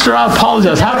 dear sister, I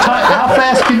apologize. How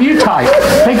fast can you type?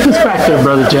 Take this back there,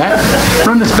 Brother Jack.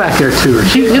 Run this back there to her.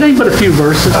 It ain't but a few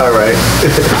verses. All right.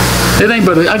 It ain't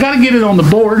but I got to get it on the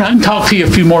board. I can talk to you a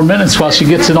few more minutes while she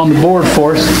gets it on the board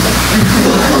for us.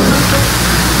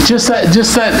 Just that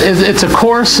it's a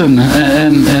chorus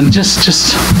and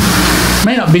just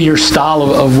may not be your style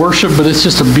of worship, but it's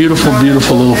just a beautiful,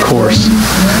 beautiful little chorus.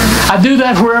 I do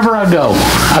that wherever I go.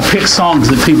 I pick songs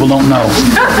that people don't know.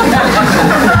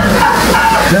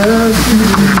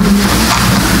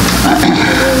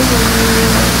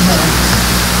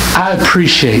 I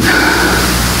appreciate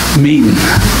meeting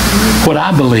what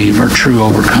I believe are true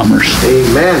overcomers.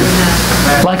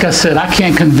 Amen. Like I said, I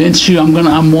can't convince you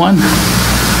I'm one.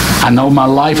 I know my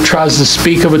life tries to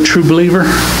speak of a true believer.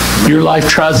 Your life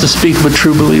tries to speak of a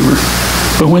true believer.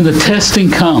 But when the testing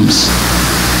comes,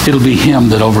 it'll be him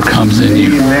that overcomes in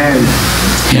you. Amen.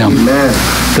 Him Amen.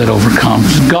 that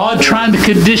overcomes. God trying to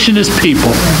condition his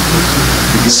people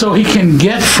so he can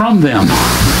get from them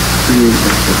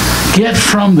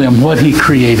what he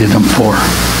created them for.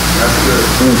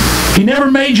 He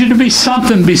never made you to be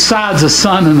something besides a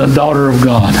son and a daughter of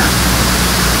God.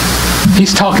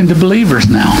 He's talking to believers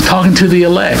now, talking to the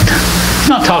elect. He's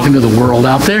not talking to the world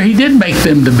out there. He did make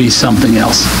them to be something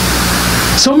else.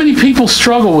 So many people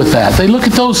struggle with that. They look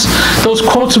at those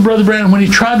quotes of Brother Branham when he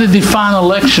tried to define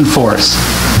election for us.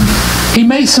 He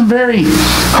made some very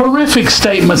horrific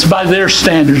statements by their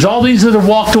standards. All these that have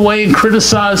walked away and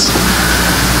criticized.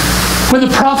 When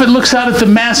the prophet looks out at the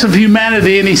mass of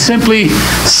humanity and he simply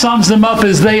sums them up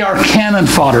as they are cannon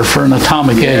fodder for an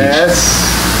atomic age.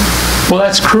 Yes. Well,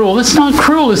 that's cruel. It's not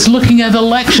cruel. It's looking at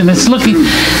election. It's looking...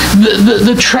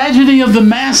 The tragedy of the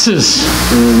masses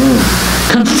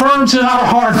confirms in our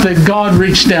heart that God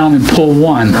reached down and pulled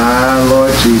one.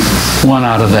 Lord Jesus. One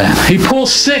out of that. He pulled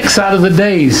 6 out of the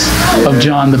days of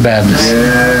John the Baptist.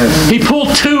 Yes. He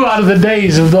pulled 2 out of the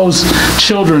days of those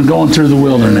children going through the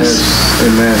wilderness. Yes.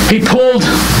 Amen. He pulled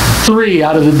 3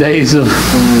 out of the days of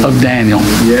Daniel.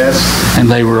 Yes. And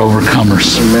they were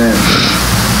overcomers. Amen.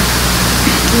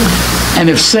 And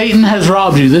if Satan has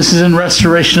robbed you, this is in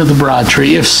Restoration of the Broad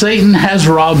Tree, if Satan has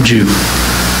robbed you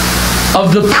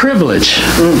of the privilege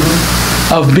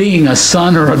of being a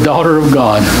son or a daughter of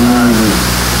God,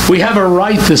 we have a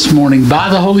right this morning by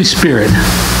the Holy Spirit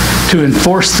to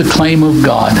enforce the claim of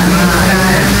God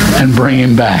and bring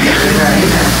him back.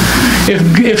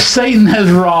 If Satan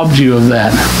has robbed you of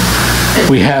that,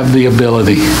 we have the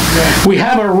ability. We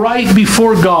have a right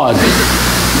before God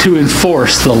to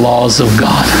enforce the laws of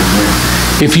God.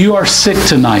 If you are sick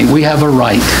tonight, we have a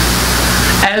right.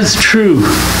 As true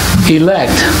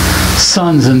elect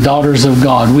sons and daughters of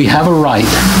God, we have a right.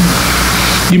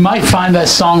 You might find that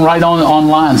song right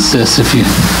online, sis. If you,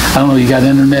 I don't know, you got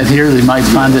internet here, they might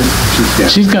find it.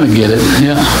 She's going to get it,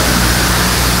 yeah.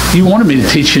 You wanted me to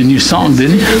teach you a new song,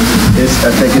 didn't you?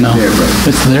 I think it's there, brother.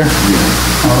 It's there?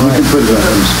 Yeah. All right. We can put it up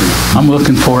on the screen. I'm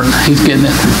looking for it. He's getting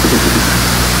it.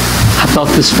 I thought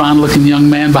this fine-looking young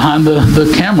man behind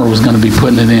the camera was going to be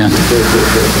putting it in.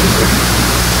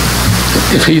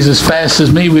 If he's as fast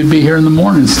as me, we'd be here in the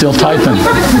morning still typing.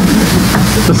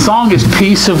 The song is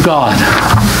Peace of God.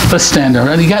 Let's stand there.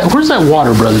 Where's that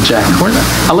water, Brother Jack?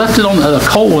 I left it on a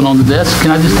cold one on the desk. Can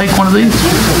I just take one of these?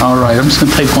 All right, I'm just going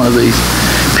to take one of these.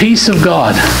 Peace of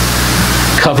God.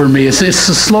 Cover me. It's a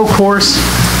slow chorus.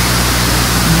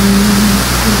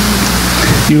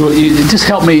 You just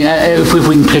help me if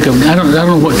we can pick up. I don't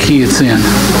know what key it's in.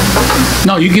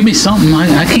 No, you give me something.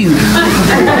 I can't.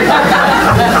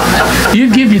 You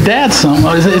give your dad something.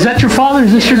 Is that your father?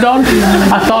 Is this your daughter?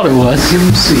 I thought it was. Give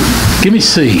him C. Give me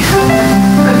C.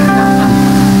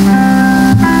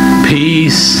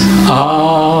 Peace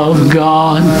of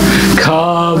God,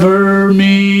 cover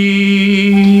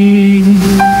me,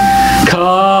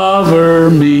 cover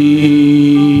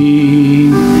me,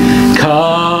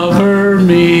 cover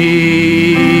me.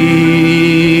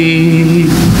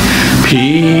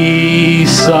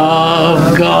 Peace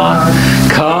of God,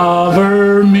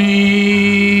 cover me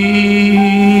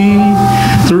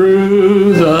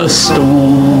through the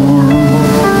storm.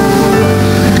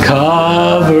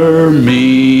 Cover me,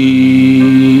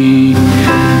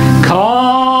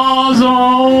 'cause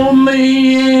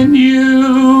only in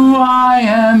you I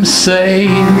am safe,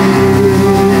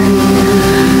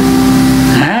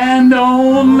 and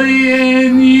only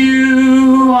in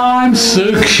you I'm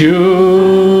secure,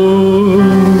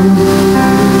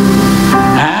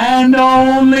 and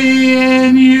only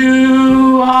in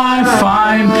you I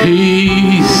find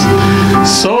peace.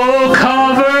 So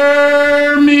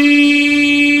cover me,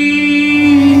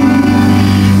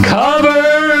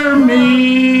 cover me,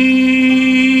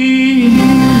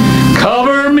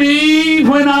 cover me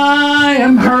when I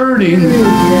am hurting,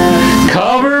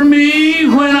 cover me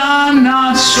when I'm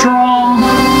not strong,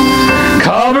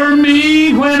 cover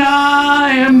me when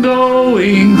I am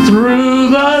going through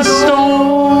the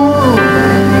storm,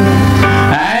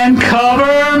 and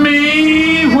cover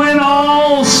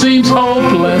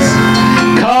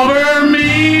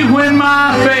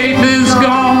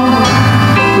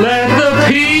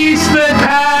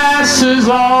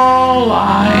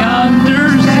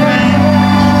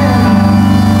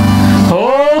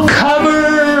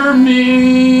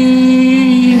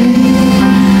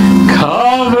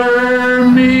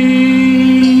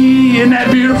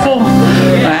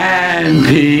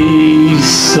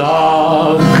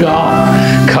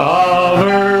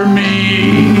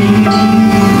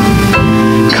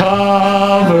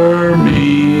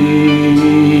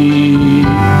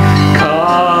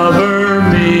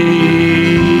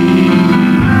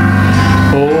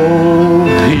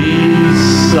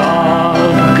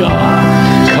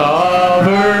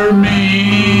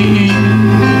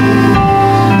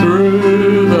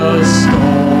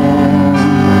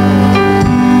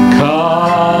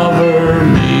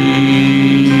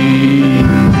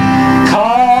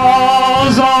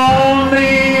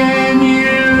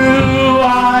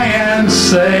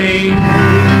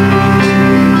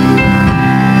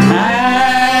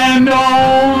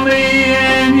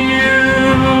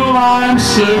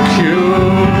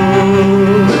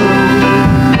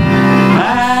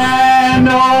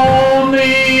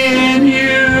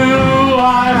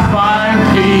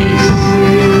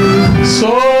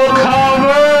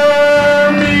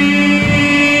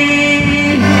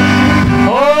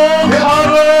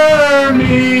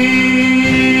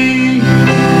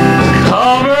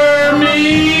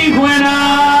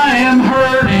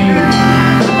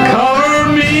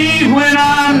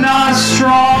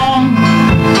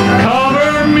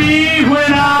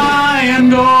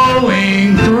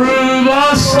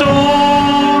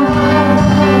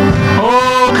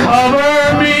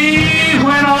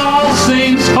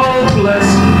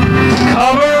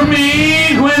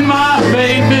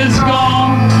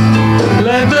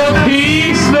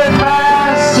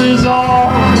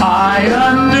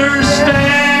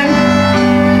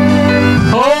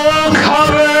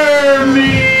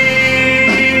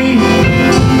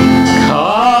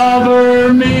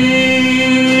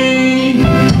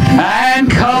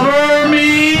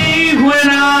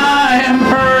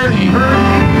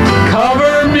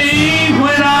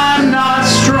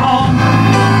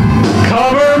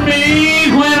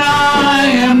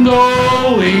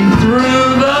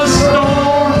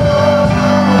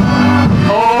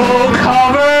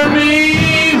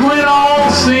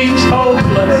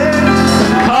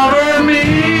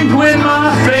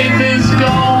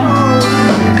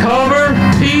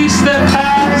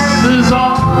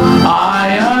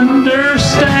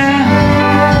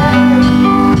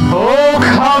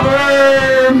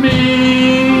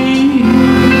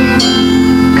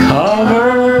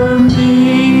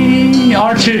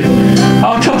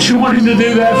him to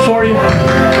do that for you?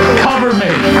 Cover me.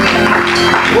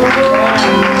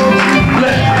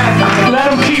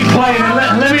 Let him keep playing.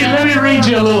 Let me read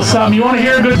you a little something. You want to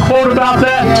hear a good quote about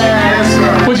that?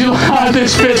 Yes. Would you?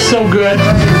 This fits so good.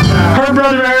 Heard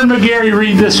Brother Aaron McGarry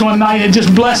read this one night. It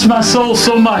just blessed my soul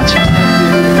so much.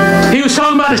 He was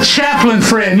talking about a chaplain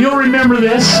friend. You'll remember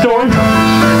this story.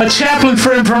 A chaplain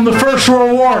friend from the First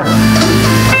World War.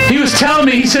 He was telling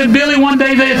me, he said, Billy, one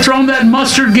day they had thrown that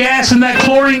mustard gas and that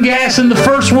chlorine gas in the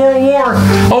First World War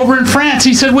over in France.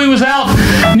 He said, we was out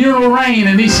near Lorraine,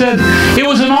 and he said, it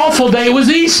was an awful day. It was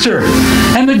Easter,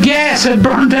 and the gas had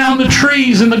burned down the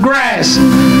trees and the grass,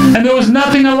 and there was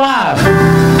nothing alive.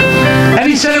 And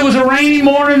he said it was a rainy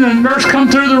morning, and a nurse come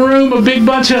through the room, a big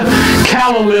bunch of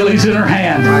calla lilies in her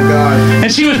hand. My God.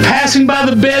 And she was passing by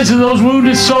the beds of those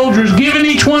wounded soldiers, giving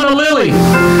each one a lily.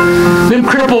 Them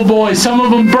crippled boys, some of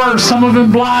them burnt, some of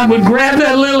them blind, would grab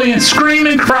that lily and scream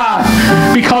and cry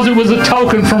because it was a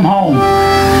token from home.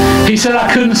 He said,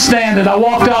 I couldn't stand it. I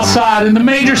walked outside, and the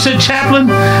major said, Chaplain,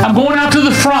 I'm going out to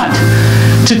the front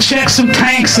to check some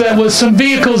tanks some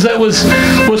vehicles that was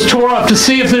tore up, to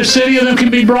see if there's any of them can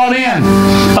be brought in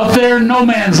up there in no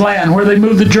man's land where they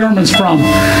moved the Germans from.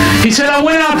 He said, I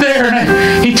went out there,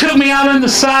 and he took me out in the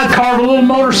sidecar of a little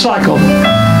motorcycle.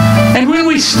 And when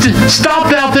we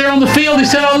stopped out there on the field, he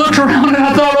said, I looked around and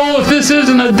I thought, oh, if this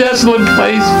isn't a desolate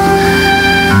place.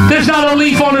 There's not a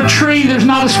leaf on a tree. There's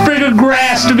not a sprig of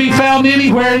grass to be found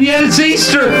anywhere. And yet it's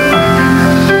Easter.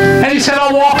 And he said,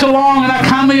 I walked along and I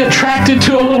kindly attracted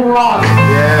to a little rock.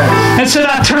 Yes. And said,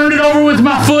 I turned it over with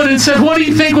my foot and said, what do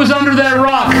you think was under that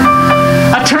rock?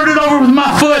 I turned it over with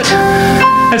my foot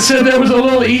and said there was a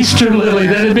little Easter lily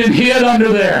that had been hid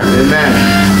under there.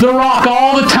 Amen. The rock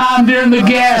all the time during the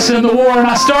gas and the war. And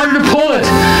I started to pull it.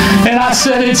 And I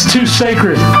said, it's too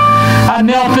sacred. I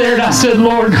knelt there and I said,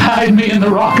 Lord, hide me in the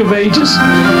rock of ages.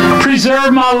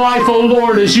 Preserve my life, O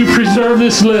Lord, as you preserve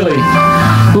this lily.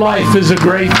 Life is a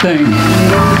great thing.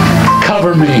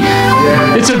 Cover me.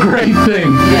 It's a great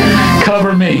thing.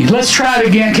 Cover me. Let's try it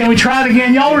again. Can we try it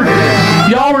again? Y'all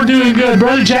were doing good.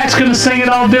 Brother Jack's going to sing it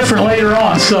all different later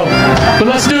on. But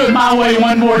let's do it my way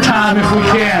one more time if we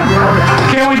can.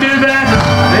 Can we do that?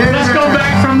 Let's go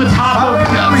back from the top.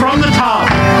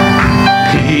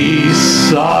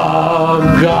 Peace of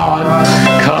God,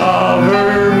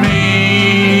 cover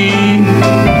me.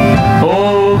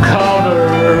 Oh,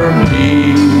 cover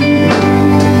me.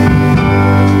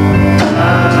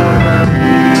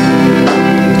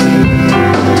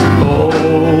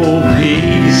 Oh,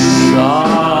 peace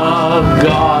of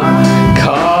God,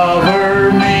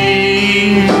 cover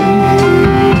me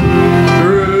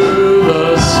through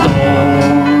the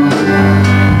storm.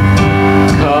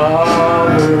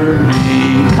 Cover me.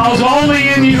 'Cause only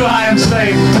in you I am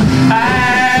safe.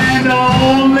 And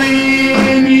only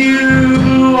in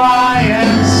you I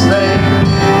am safe.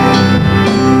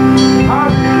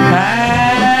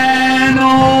 And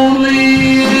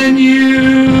only in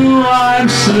you I'm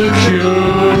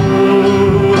secure.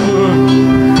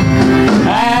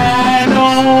 And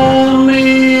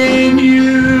only in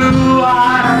you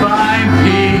I find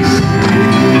peace.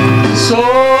 So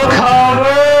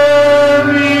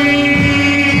cover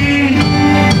me.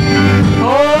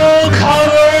 Oh,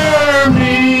 cover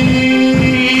me.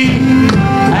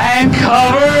 And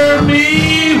cover me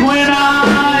when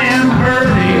I am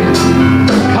hurting.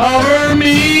 Cover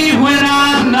me when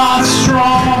I'm not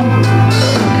strong.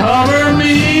 Cover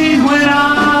me when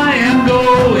I am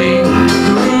going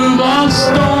through the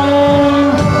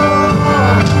storm.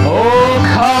 Oh,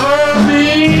 cover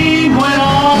me when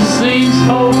all seems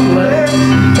hopeless.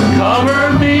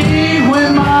 Cover me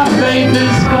when my faith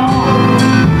is gone.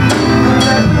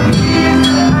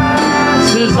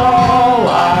 This is all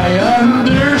I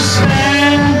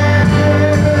understand.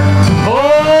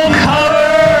 Oh,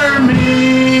 cover me.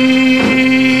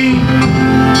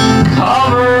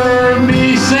 Cover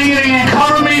me. Sing it again.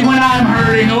 Cover me when I'm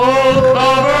hurting. Oh,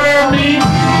 cover me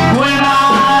when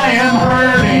I am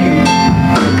hurting.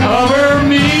 Cover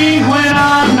me when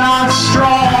I'm not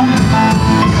strong.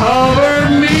 Cover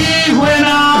me when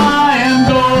I am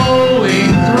going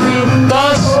through the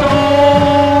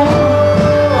storm.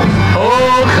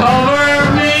 Oh,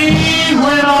 cover me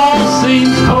when all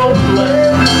seems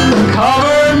hopeless.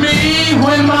 Cover me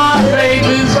when my faith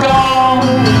is gone.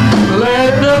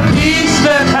 Let the peace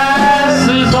that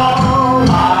passes all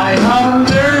I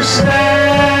understand.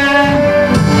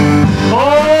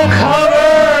 Oh,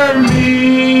 cover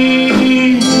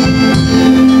me.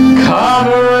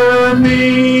 Cover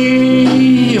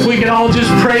me. If we can all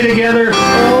just pray together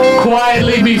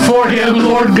quietly before Him.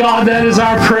 Lord God, that is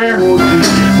our prayer.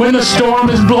 When the storm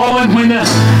is blowing, when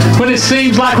it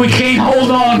seems like we can't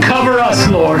hold on. Cover us,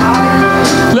 Lord.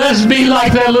 Let us be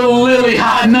like that little lily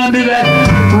hiding under that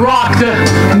rock.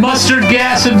 The mustard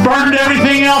gas had burned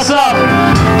everything else up,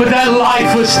 but that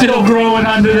life was still growing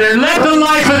under there. Let the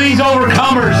life of these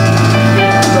overcomers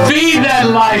feed that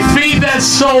life, feed that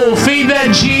soul, feed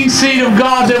that gene seed of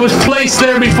God that was placed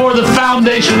there before the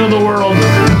foundation of the world.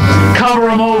 Cover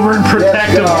them over and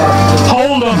protect them.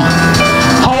 Hold them.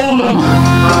 Hold them.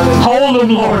 Hold them,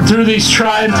 Lord, through these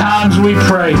trying times, we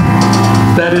pray.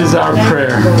 That is our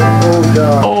prayer.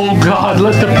 Oh God,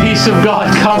 let the peace of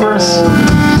God cover us.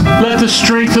 Let the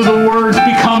strength of the Word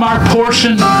become our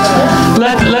portion.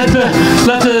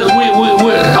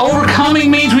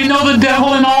 Overcoming means we know the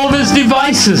devil and all of his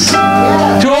devices.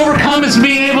 To overcome is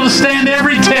being able to stand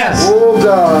every test.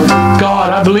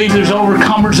 God, I believe there's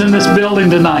overcomers in this building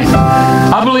tonight.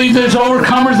 I believe there's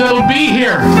overcomers that'll be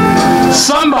here.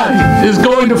 Somebody is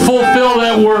going to fulfill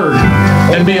that word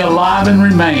and be alive and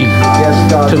remain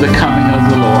to the coming of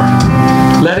the Lord.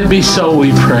 Let it be so,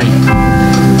 we pray.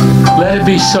 Let it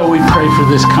be so, we pray for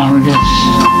this congregation.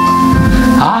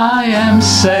 I am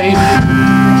safe.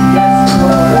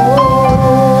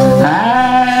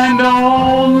 And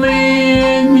only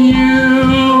in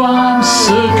you I'm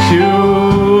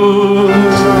secure.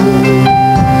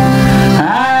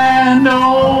 And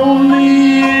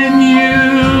only in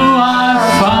you I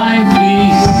find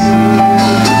peace.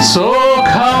 So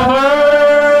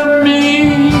cover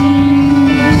me.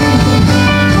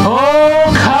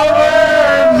 Oh,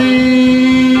 cover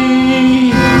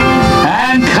me.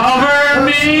 And cover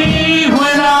me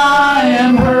when I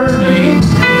am hurting.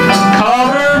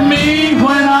 Cover me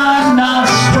when I'm not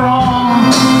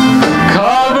strong.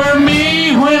 Cover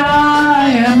me when I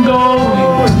am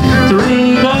going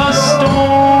through the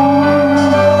storm.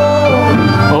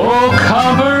 Oh,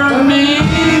 cover me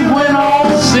when all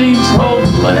seems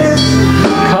hopeless.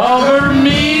 Cover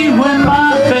me when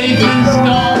my faith is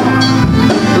gone.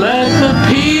 Let the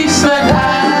peace that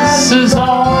passes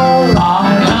all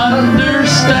I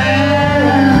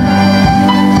understand.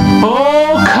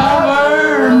 Oh,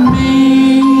 cover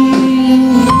me.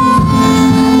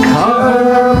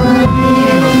 Cover me.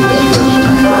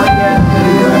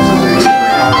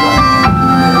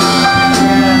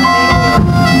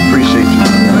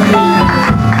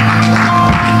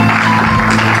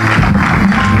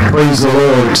 Praise the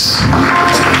Lord.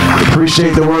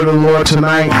 Appreciate the word of the Lord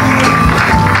tonight.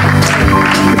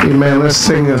 Amen. Let's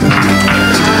sing it.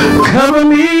 Cover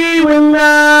me when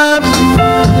I'm,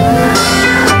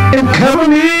 and cover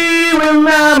me when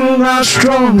I'm not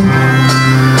strong.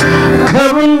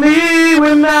 Cover me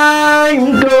when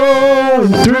I'm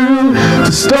going through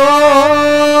the storm.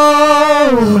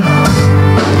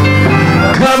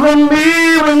 Cover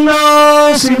me when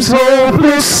all seems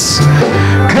hopeless.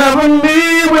 Cover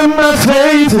me when my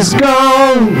faith is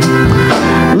gone.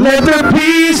 Let the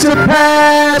peace that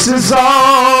passes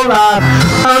all I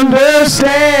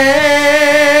understand.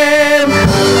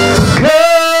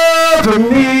 Cover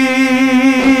me.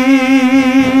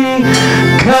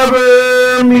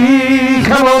 Cover me.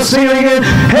 Come on, sing it again.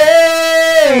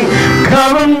 Hey,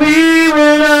 cover me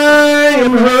when I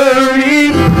am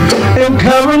hurting. And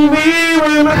cover me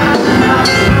when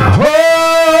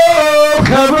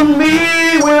cover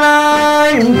me when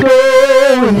I'm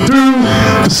going through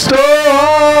the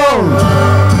storm.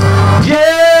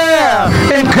 Yeah,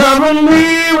 and cover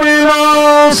me when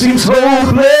all seems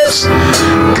hopeless.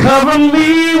 Cover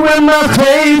me when my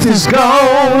faith is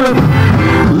gone.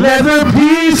 Let the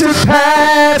peace that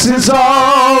passes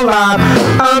all I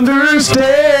understand.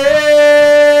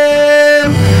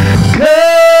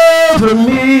 Cover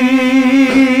me.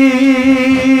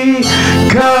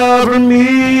 Cover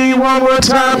me. One more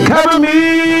time. Cover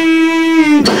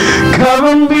me.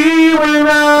 Cover me when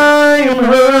I am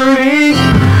hurting.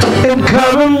 And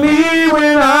cover me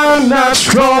when I'm not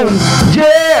strong.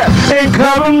 Yeah. And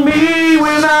cover me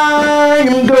when I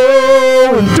am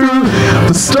going through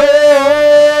the storm.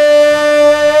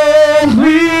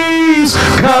 Please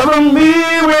cover me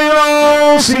when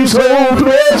all seems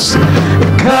hopeless.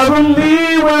 Cover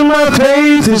me when my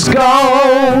faith is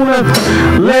gone.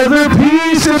 Let the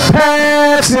peace that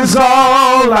passes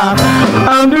all I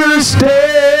understand.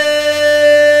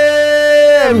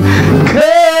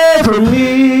 Cover me.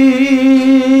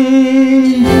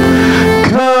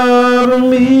 Cover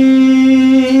me.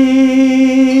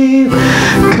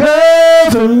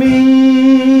 Cover me.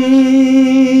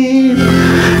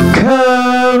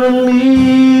 Cover me.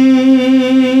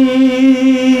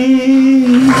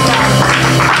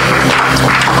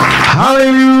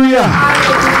 Hallelujah.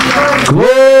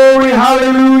 Glory,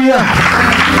 hallelujah.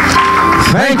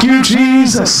 Thank you,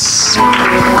 Jesus.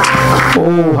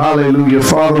 Oh, hallelujah.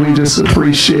 Father, we just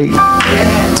appreciate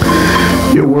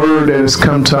your word that has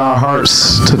come to our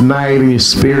hearts tonight, and your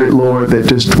spirit, Lord, that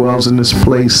just dwells in this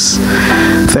place.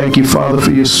 Thank you, Father,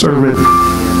 for your servant,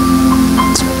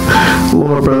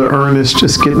 Lord, Brother Earnest,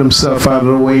 just getting himself out of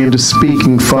the way and just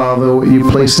speaking, Father, what you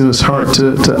placed in his heart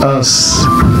to us.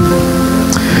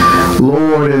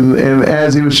 Lord, and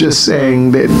as he was just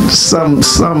saying, that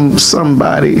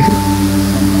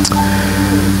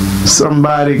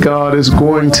somebody, God, is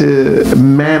going to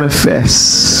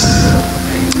manifest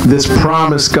this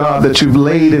promise, God, that you've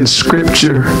laid in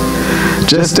Scripture,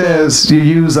 just as you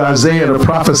use Isaiah to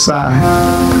prophesy,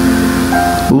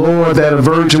 Lord, that a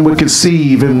virgin would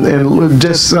conceive, and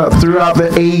just throughout the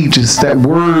ages, that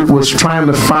word was trying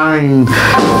to find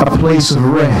a place of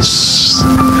rest.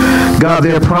 God,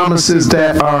 there are promises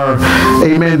that are,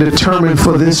 amen, determined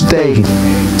for this day.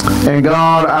 And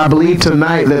God, I believe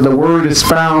tonight that the word has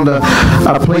found a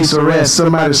place of rest,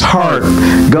 somebody's heart,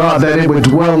 God, that it would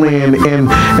dwell in, and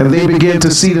they begin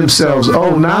to see themselves,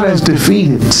 oh, not as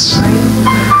defeated,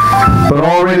 but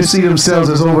already see themselves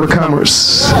as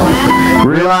overcomers.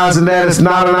 Realizing that it's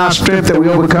not in our strength that we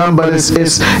overcome, but it's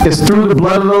through the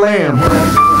blood of the Lamb,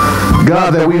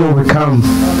 God, that we overcome.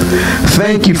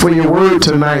 Thank you for your word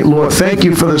tonight, Lord. Thank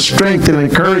you for the strength and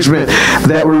encouragement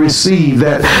that we receive.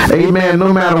 That, amen,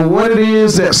 no matter what it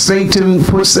is that Satan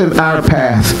puts in our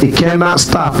path, it cannot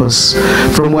stop us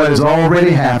from what has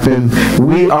already happened.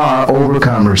 We are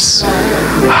overcomers.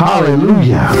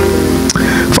 Hallelujah.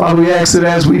 Father, we ask that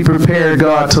as we prepare,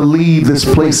 God, to leave this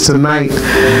place tonight,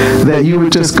 that you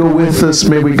would just go with us.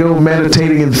 May we go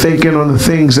meditating and thinking on the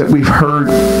things that we've heard.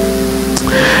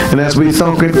 And as we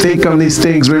think on these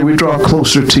things, may we draw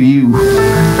closer to you.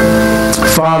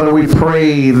 Father, we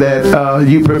pray that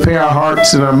you prepare our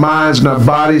hearts and our minds and our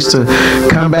bodies to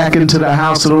come back into the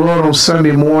house of the Lord on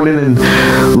Sunday morning. And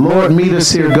Lord, meet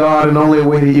us here, God, in only a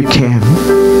way that you can.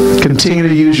 Continue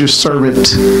to use your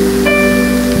servant.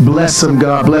 Bless him,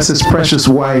 God. Bless his precious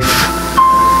wife.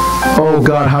 Oh,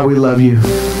 God, how we love you.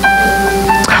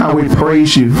 How we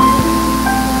praise you.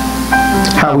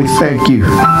 How we thank you.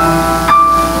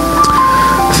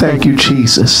 Thank you,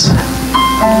 Jesus.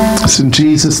 It's in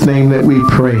Jesus' name that we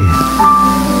pray.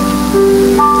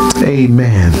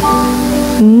 Amen.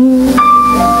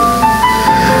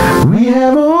 We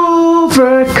have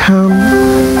overcome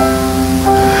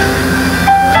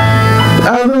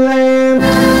of the Lamb,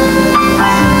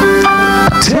 a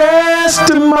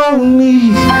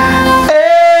testimony,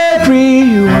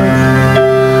 everyone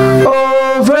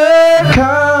overcome.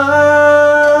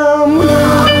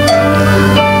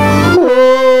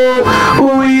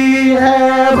 Oh, we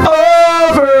have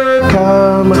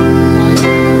overcome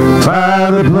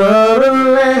by the blood of the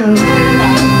Lamb,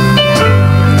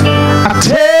 a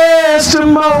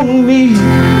testimony,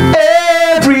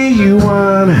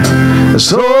 everyone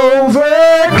is overcome.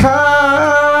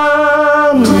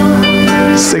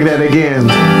 Sing that again.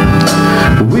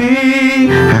 We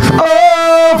have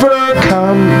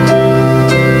overcome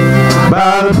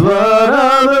by the blood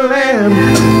of the Lamb,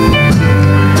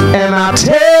 and our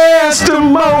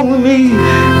testimony,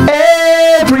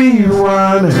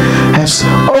 everyone has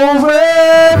overcome.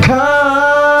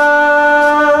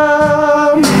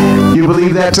 You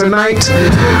believe that tonight?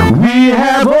 We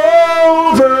have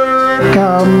overcome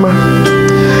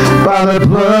by the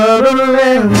blood of the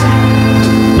Lamb,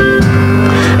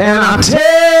 and our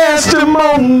testimony,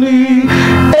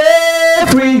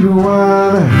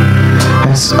 everyone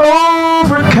has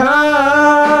overcome.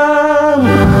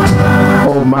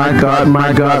 Oh my God,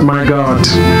 my God, my God.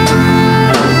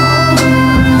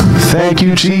 Thank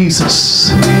you,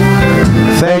 Jesus.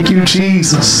 Thank you,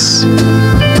 Jesus.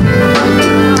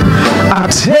 Our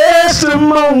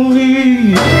testimony,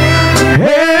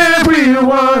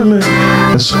 everyone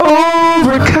has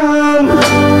overcome.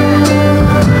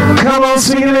 Come on,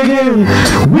 sing it again.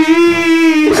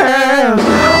 We have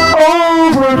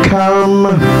overcome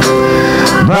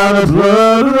by the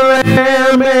blood of the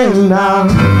Lamb, and our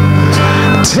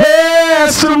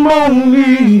testimony,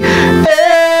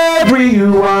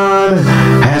 everyone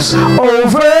has overcome.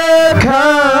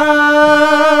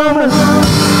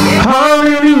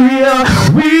 Hallelujah.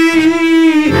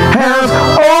 We have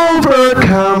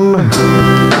overcome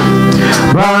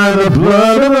by the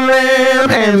blood of the Lamb,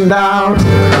 and our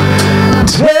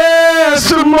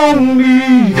testimony,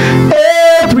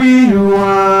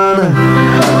 everyone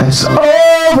has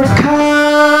overcome.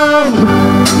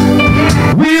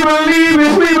 We believe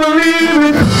it, we believe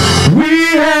it. We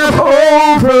have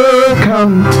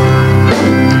overcome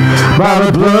by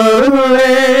the blood of the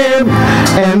Lamb,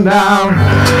 and our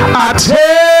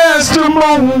testimony,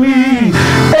 testimony.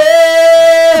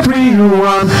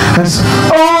 Everyone has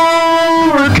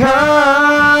overcome.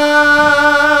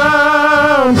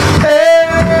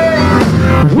 Hey,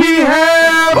 we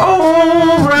have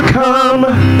overcome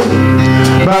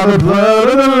by the blood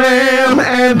of the Lamb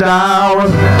and our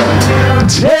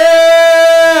testimony.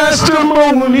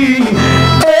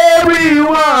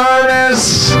 Everyone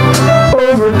has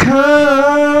overcome.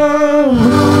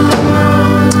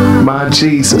 My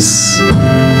Jesus.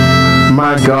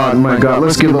 My God, my God.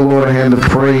 Let's give the Lord a hand of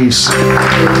praise.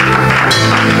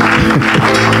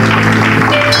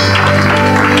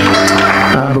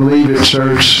 I believe it,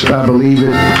 church. I believe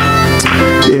it.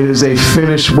 It is a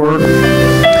finished work.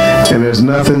 And there's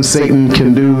nothing Satan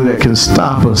can do that can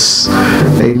stop us,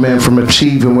 amen, from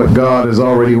achieving what God has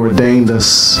already ordained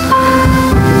us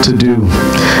to do.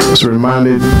 I was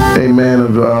reminded, amen,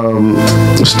 of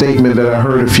a statement that I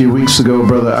heard a few weeks ago.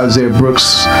 Brother Isaiah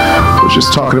Brooks was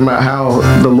just talking about how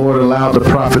the Lord allowed the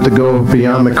prophet to go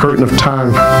beyond the curtain of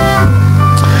time.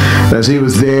 As he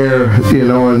was there, you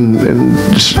know, and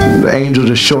the angel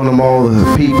just showing him all the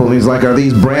people. And he's like, are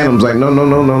these Branhams? Like, no,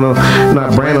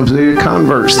 not Branhams. They're your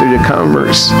converts. They're your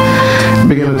converts.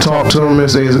 Begin to talk to him and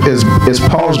say, is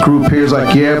Paul's group here? He's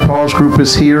like, yeah, Paul's group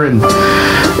is here. And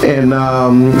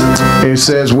he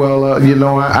says, well, you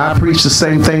know, I preach the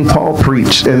same thing Paul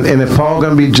preached. And if Paul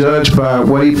going to be judged by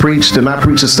what he preached, and I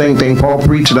preach the same thing Paul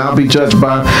preached, and I'll be judged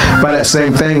by that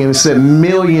same thing. And it said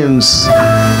millions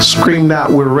screamed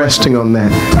out, we're resting on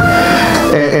that.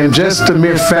 And just the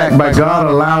mere fact, by God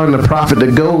allowing the prophet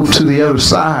to go to the other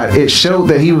side, it showed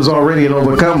that he was already an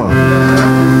overcomer.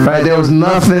 Right? There was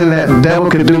nothing that the devil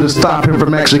could do to stop him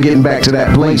from actually getting back to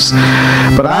that place.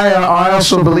 But I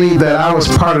also believe that I was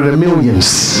part of the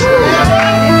millions.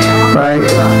 Right?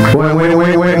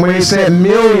 When they said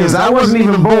millions, I wasn't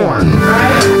even born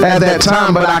at that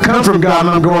time, but I come from God and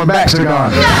I'm going back to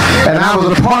God. And I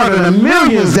was a part of the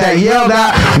millions that yelled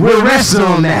out, we're resting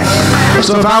on that.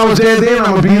 So if I was there then,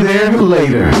 I'm going to be there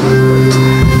later.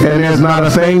 And there's not a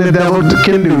thing the devil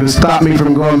can do to stop me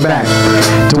from going back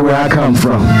to where I come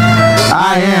from.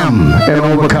 I am an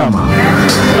overcomer.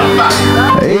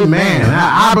 Amen.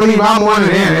 I believe I'm one of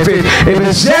them. If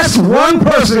it's just one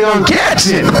person going to catch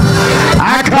it,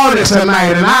 I caught it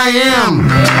tonight, and I am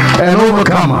an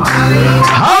overcomer.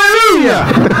 Hallelujah.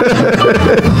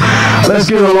 Let's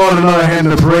give the Lord another hand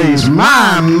of praise.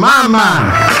 My.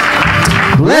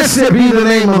 Blessed be the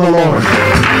name of the Lord.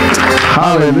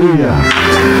 Hallelujah.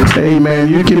 Amen.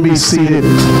 You can be seated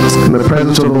in the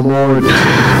presence of the Lord.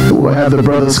 We'll have the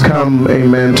brothers come,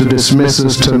 amen, to dismiss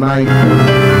us tonight.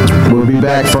 We'll be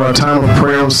back for our time of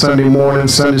prayer on Sunday morning,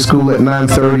 Sunday school at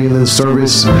 9:30, and then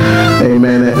service,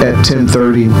 amen, at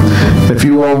 10:30. If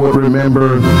you all would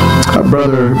remember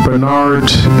Brother Bernard,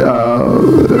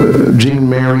 Jean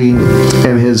Mary,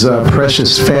 and his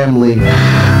precious family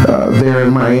there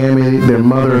in Miami. Their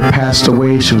mother passed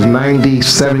away. She was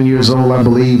 97 years old, I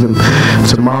believe, and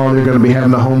tomorrow they're going to be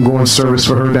having a homegoing service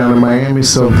for her down in Miami.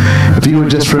 So if you would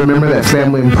just remember that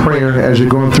family in prayer as you're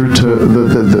going through to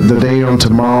the day on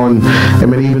tomorrow, and I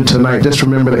mean even tonight, just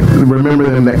remember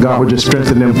them, that God would just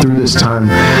strengthen them through this time.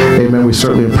 Amen. We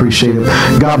certainly appreciate it.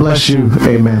 God bless you.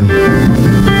 Amen.